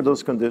conceived for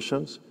those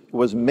conditions, it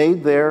was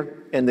made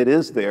there, and it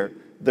is there.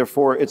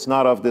 Therefore, it's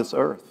not of this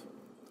earth.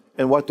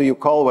 And what do you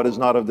call what is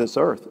not of this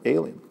earth?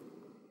 Alien.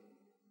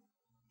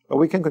 But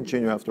we can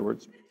continue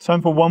afterwards.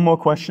 Time for one more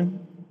question.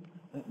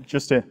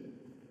 Just here.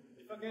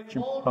 If I get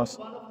hold of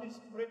one of these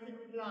pretty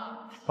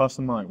plants, Pass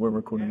the mic, we're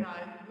recording it. and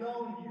I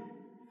clone you.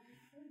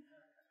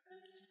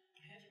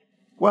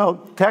 Well,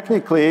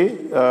 technically,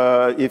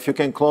 if you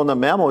can clone a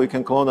mammal, you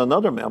can clone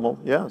another mammal.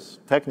 Yes,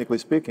 technically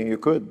speaking, you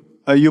could.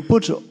 You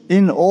put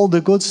in all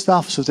the good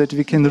stuff so that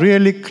we can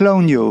really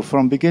clone you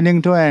from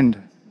beginning to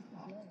end.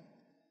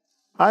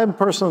 I'm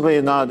personally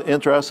not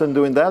interested in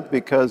doing that,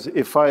 because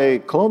if I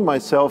clone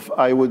myself,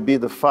 I would be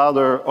the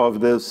father of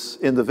this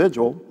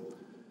individual,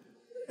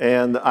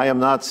 and I am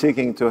not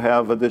seeking to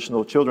have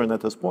additional children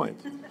at this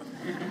point.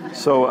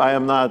 So I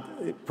am not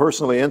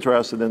personally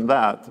interested in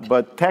that.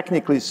 But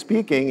technically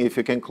speaking, if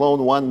you can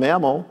clone one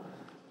mammal,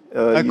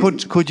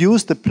 could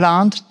use the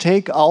plant,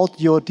 take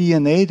out your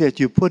DNA that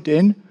you put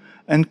in,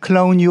 and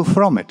clone you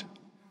from it.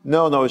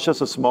 No, it's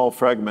just a small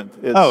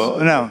fragment. No.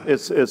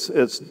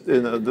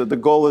 The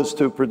goal is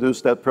to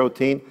produce that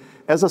protein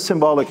as a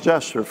symbolic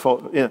gesture.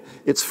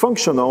 It's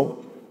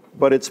functional,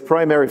 but its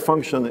primary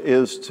function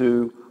is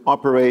to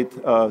operate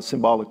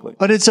symbolically.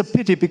 But it's a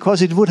pity,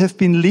 because it would have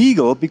been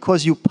legal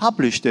because you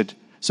published it.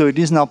 So it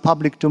is now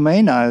public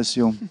domain, I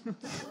assume.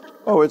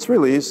 Oh, it's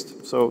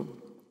released, so...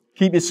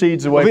 Keep your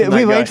seeds away from that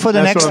we guy. wait for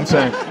the That's next.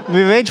 what I'm saying.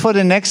 We wait for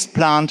the next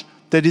plant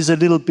that is a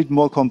little bit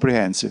more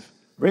comprehensive.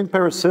 Bring a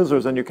pair of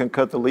scissors and you can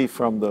cut the leaf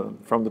from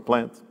the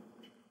plant.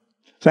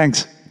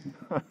 Thanks.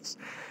 That's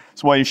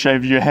why you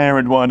shaved your hair,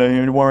 Eduardo.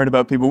 You're worried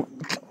about people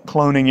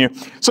cloning you.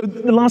 So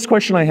the last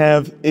question I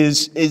have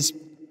is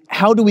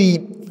how do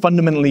we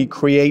fundamentally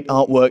create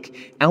artwork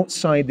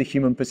outside the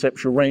human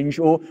perceptual range?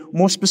 Or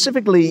more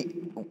specifically,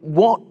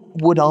 what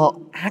would art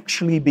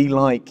actually be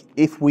like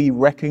if we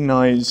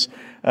recognize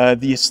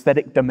the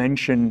aesthetic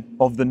dimension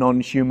of the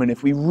non-human,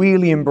 if we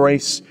really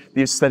embrace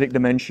the aesthetic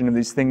dimension of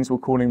these things we're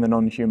calling the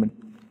non-human?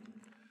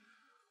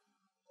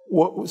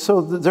 Well,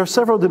 so there are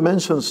several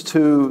dimensions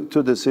to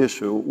this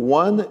issue.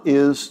 One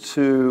is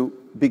to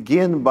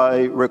begin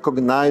by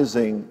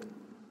recognizing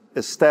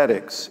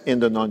aesthetics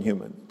in the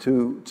non-human,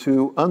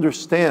 to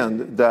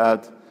understand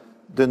that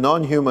the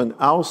non-human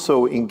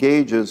also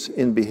engages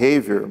in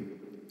behavior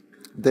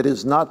that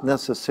is not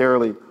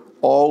necessarily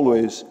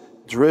always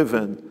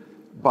driven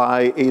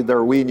by a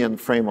Darwinian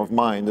frame of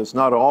mind. It's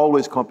not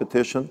always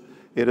competition.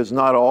 It is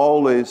not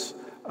always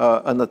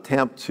an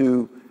attempt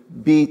to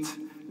beat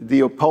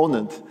the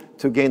opponent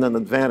to gain an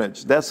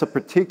advantage. That's a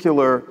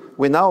particular,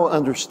 we now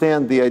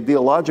understand the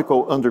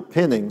ideological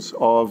underpinnings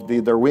of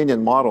the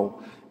Darwinian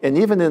model. And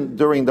even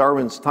during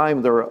Darwin's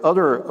time, there are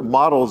other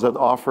models that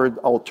offered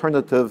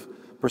alternative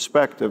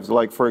perspectives.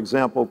 Like, for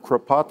example,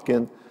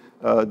 Kropotkin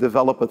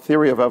developed a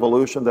theory of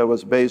evolution that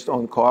was based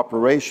on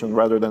cooperation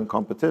rather than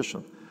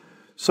competition.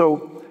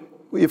 So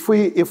if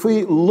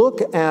we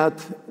look at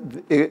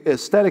the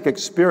aesthetic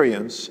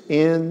experience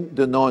in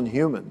the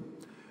non-human,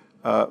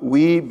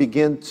 we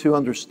begin to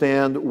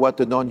understand what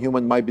the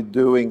non-human might be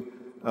doing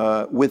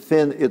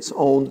within its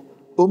own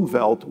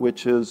Umwelt,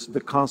 which is the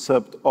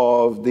concept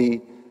of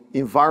the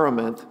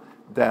environment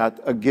that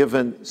a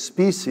given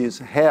species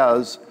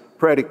has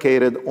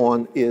predicated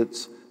on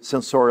its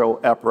sensorial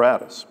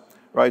apparatus,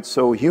 right?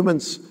 So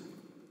humans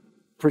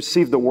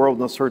perceive the world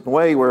in a certain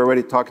way. We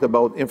already talked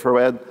about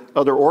infrared.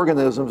 Other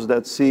organisms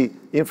that see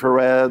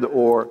infrared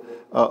or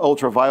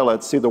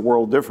ultraviolet see the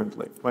world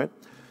differently, right?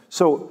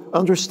 So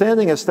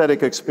understanding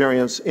aesthetic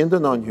experience in the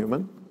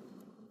non-human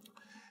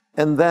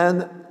And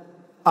then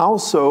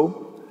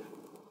also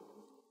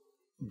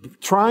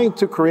trying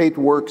to create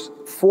works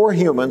for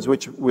humans,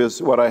 which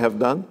was what I have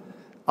done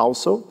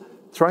also,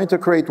 trying to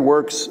create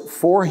works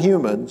for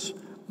humans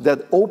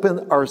that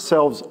open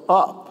ourselves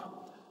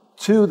up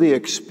to the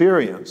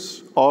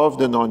experience of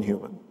the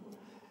non-human.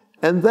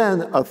 And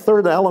then a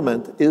third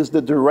element is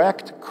the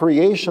direct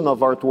creation of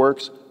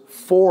artworks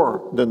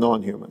for the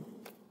non-human.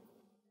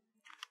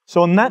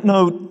 So on that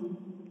note,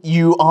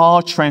 you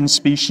are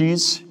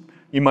trans-species,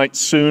 you might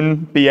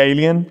soon be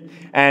alien,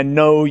 and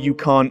no, you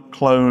can't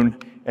clone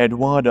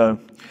Eduardo.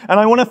 And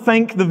I want to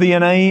thank the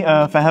V&A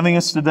for having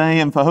us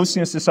today and for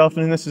hosting us this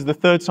afternoon. This is the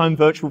third time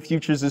Virtual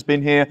Futures has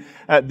been here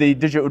at the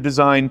Digital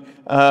Design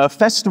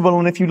Festival.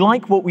 And if you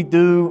like what we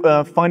do,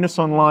 find us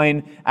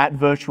online at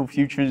Virtual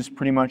Futures,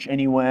 pretty much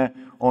anywhere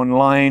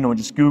online, or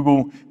just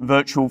Google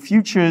Virtual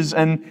Futures.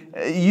 And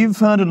you've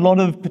heard a lot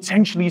of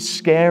potentially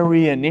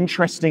scary and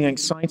interesting,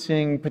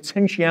 exciting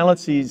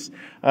potentialities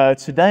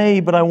today,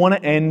 but I want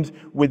to end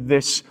with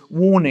this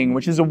warning,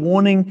 which is a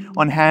warning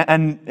on how,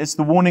 and it's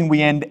the warning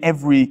we end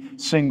every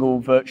single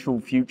Virtual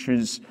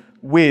Futures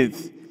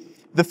with.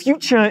 The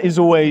future is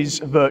always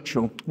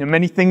virtual. There are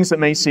many things that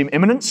may seem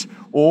imminent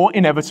or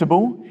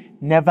inevitable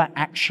never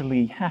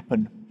actually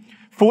happen.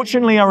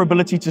 Fortunately, our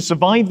ability to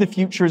survive the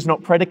future is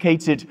not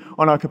predicated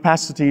on our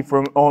capacity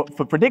for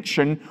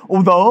prediction,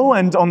 although,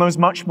 and on those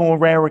much more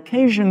rare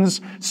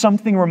occasions,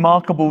 something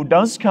remarkable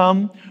does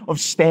come of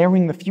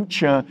staring the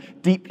future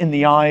deep in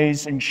the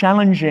eyes and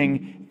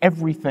challenging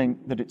everything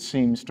that it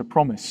seems to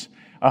promise.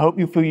 I hope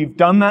you feel you've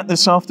done that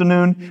this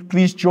afternoon.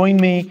 Please join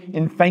me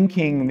in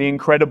thanking the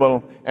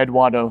incredible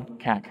Eduardo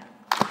Kac.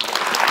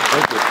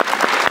 Thank you.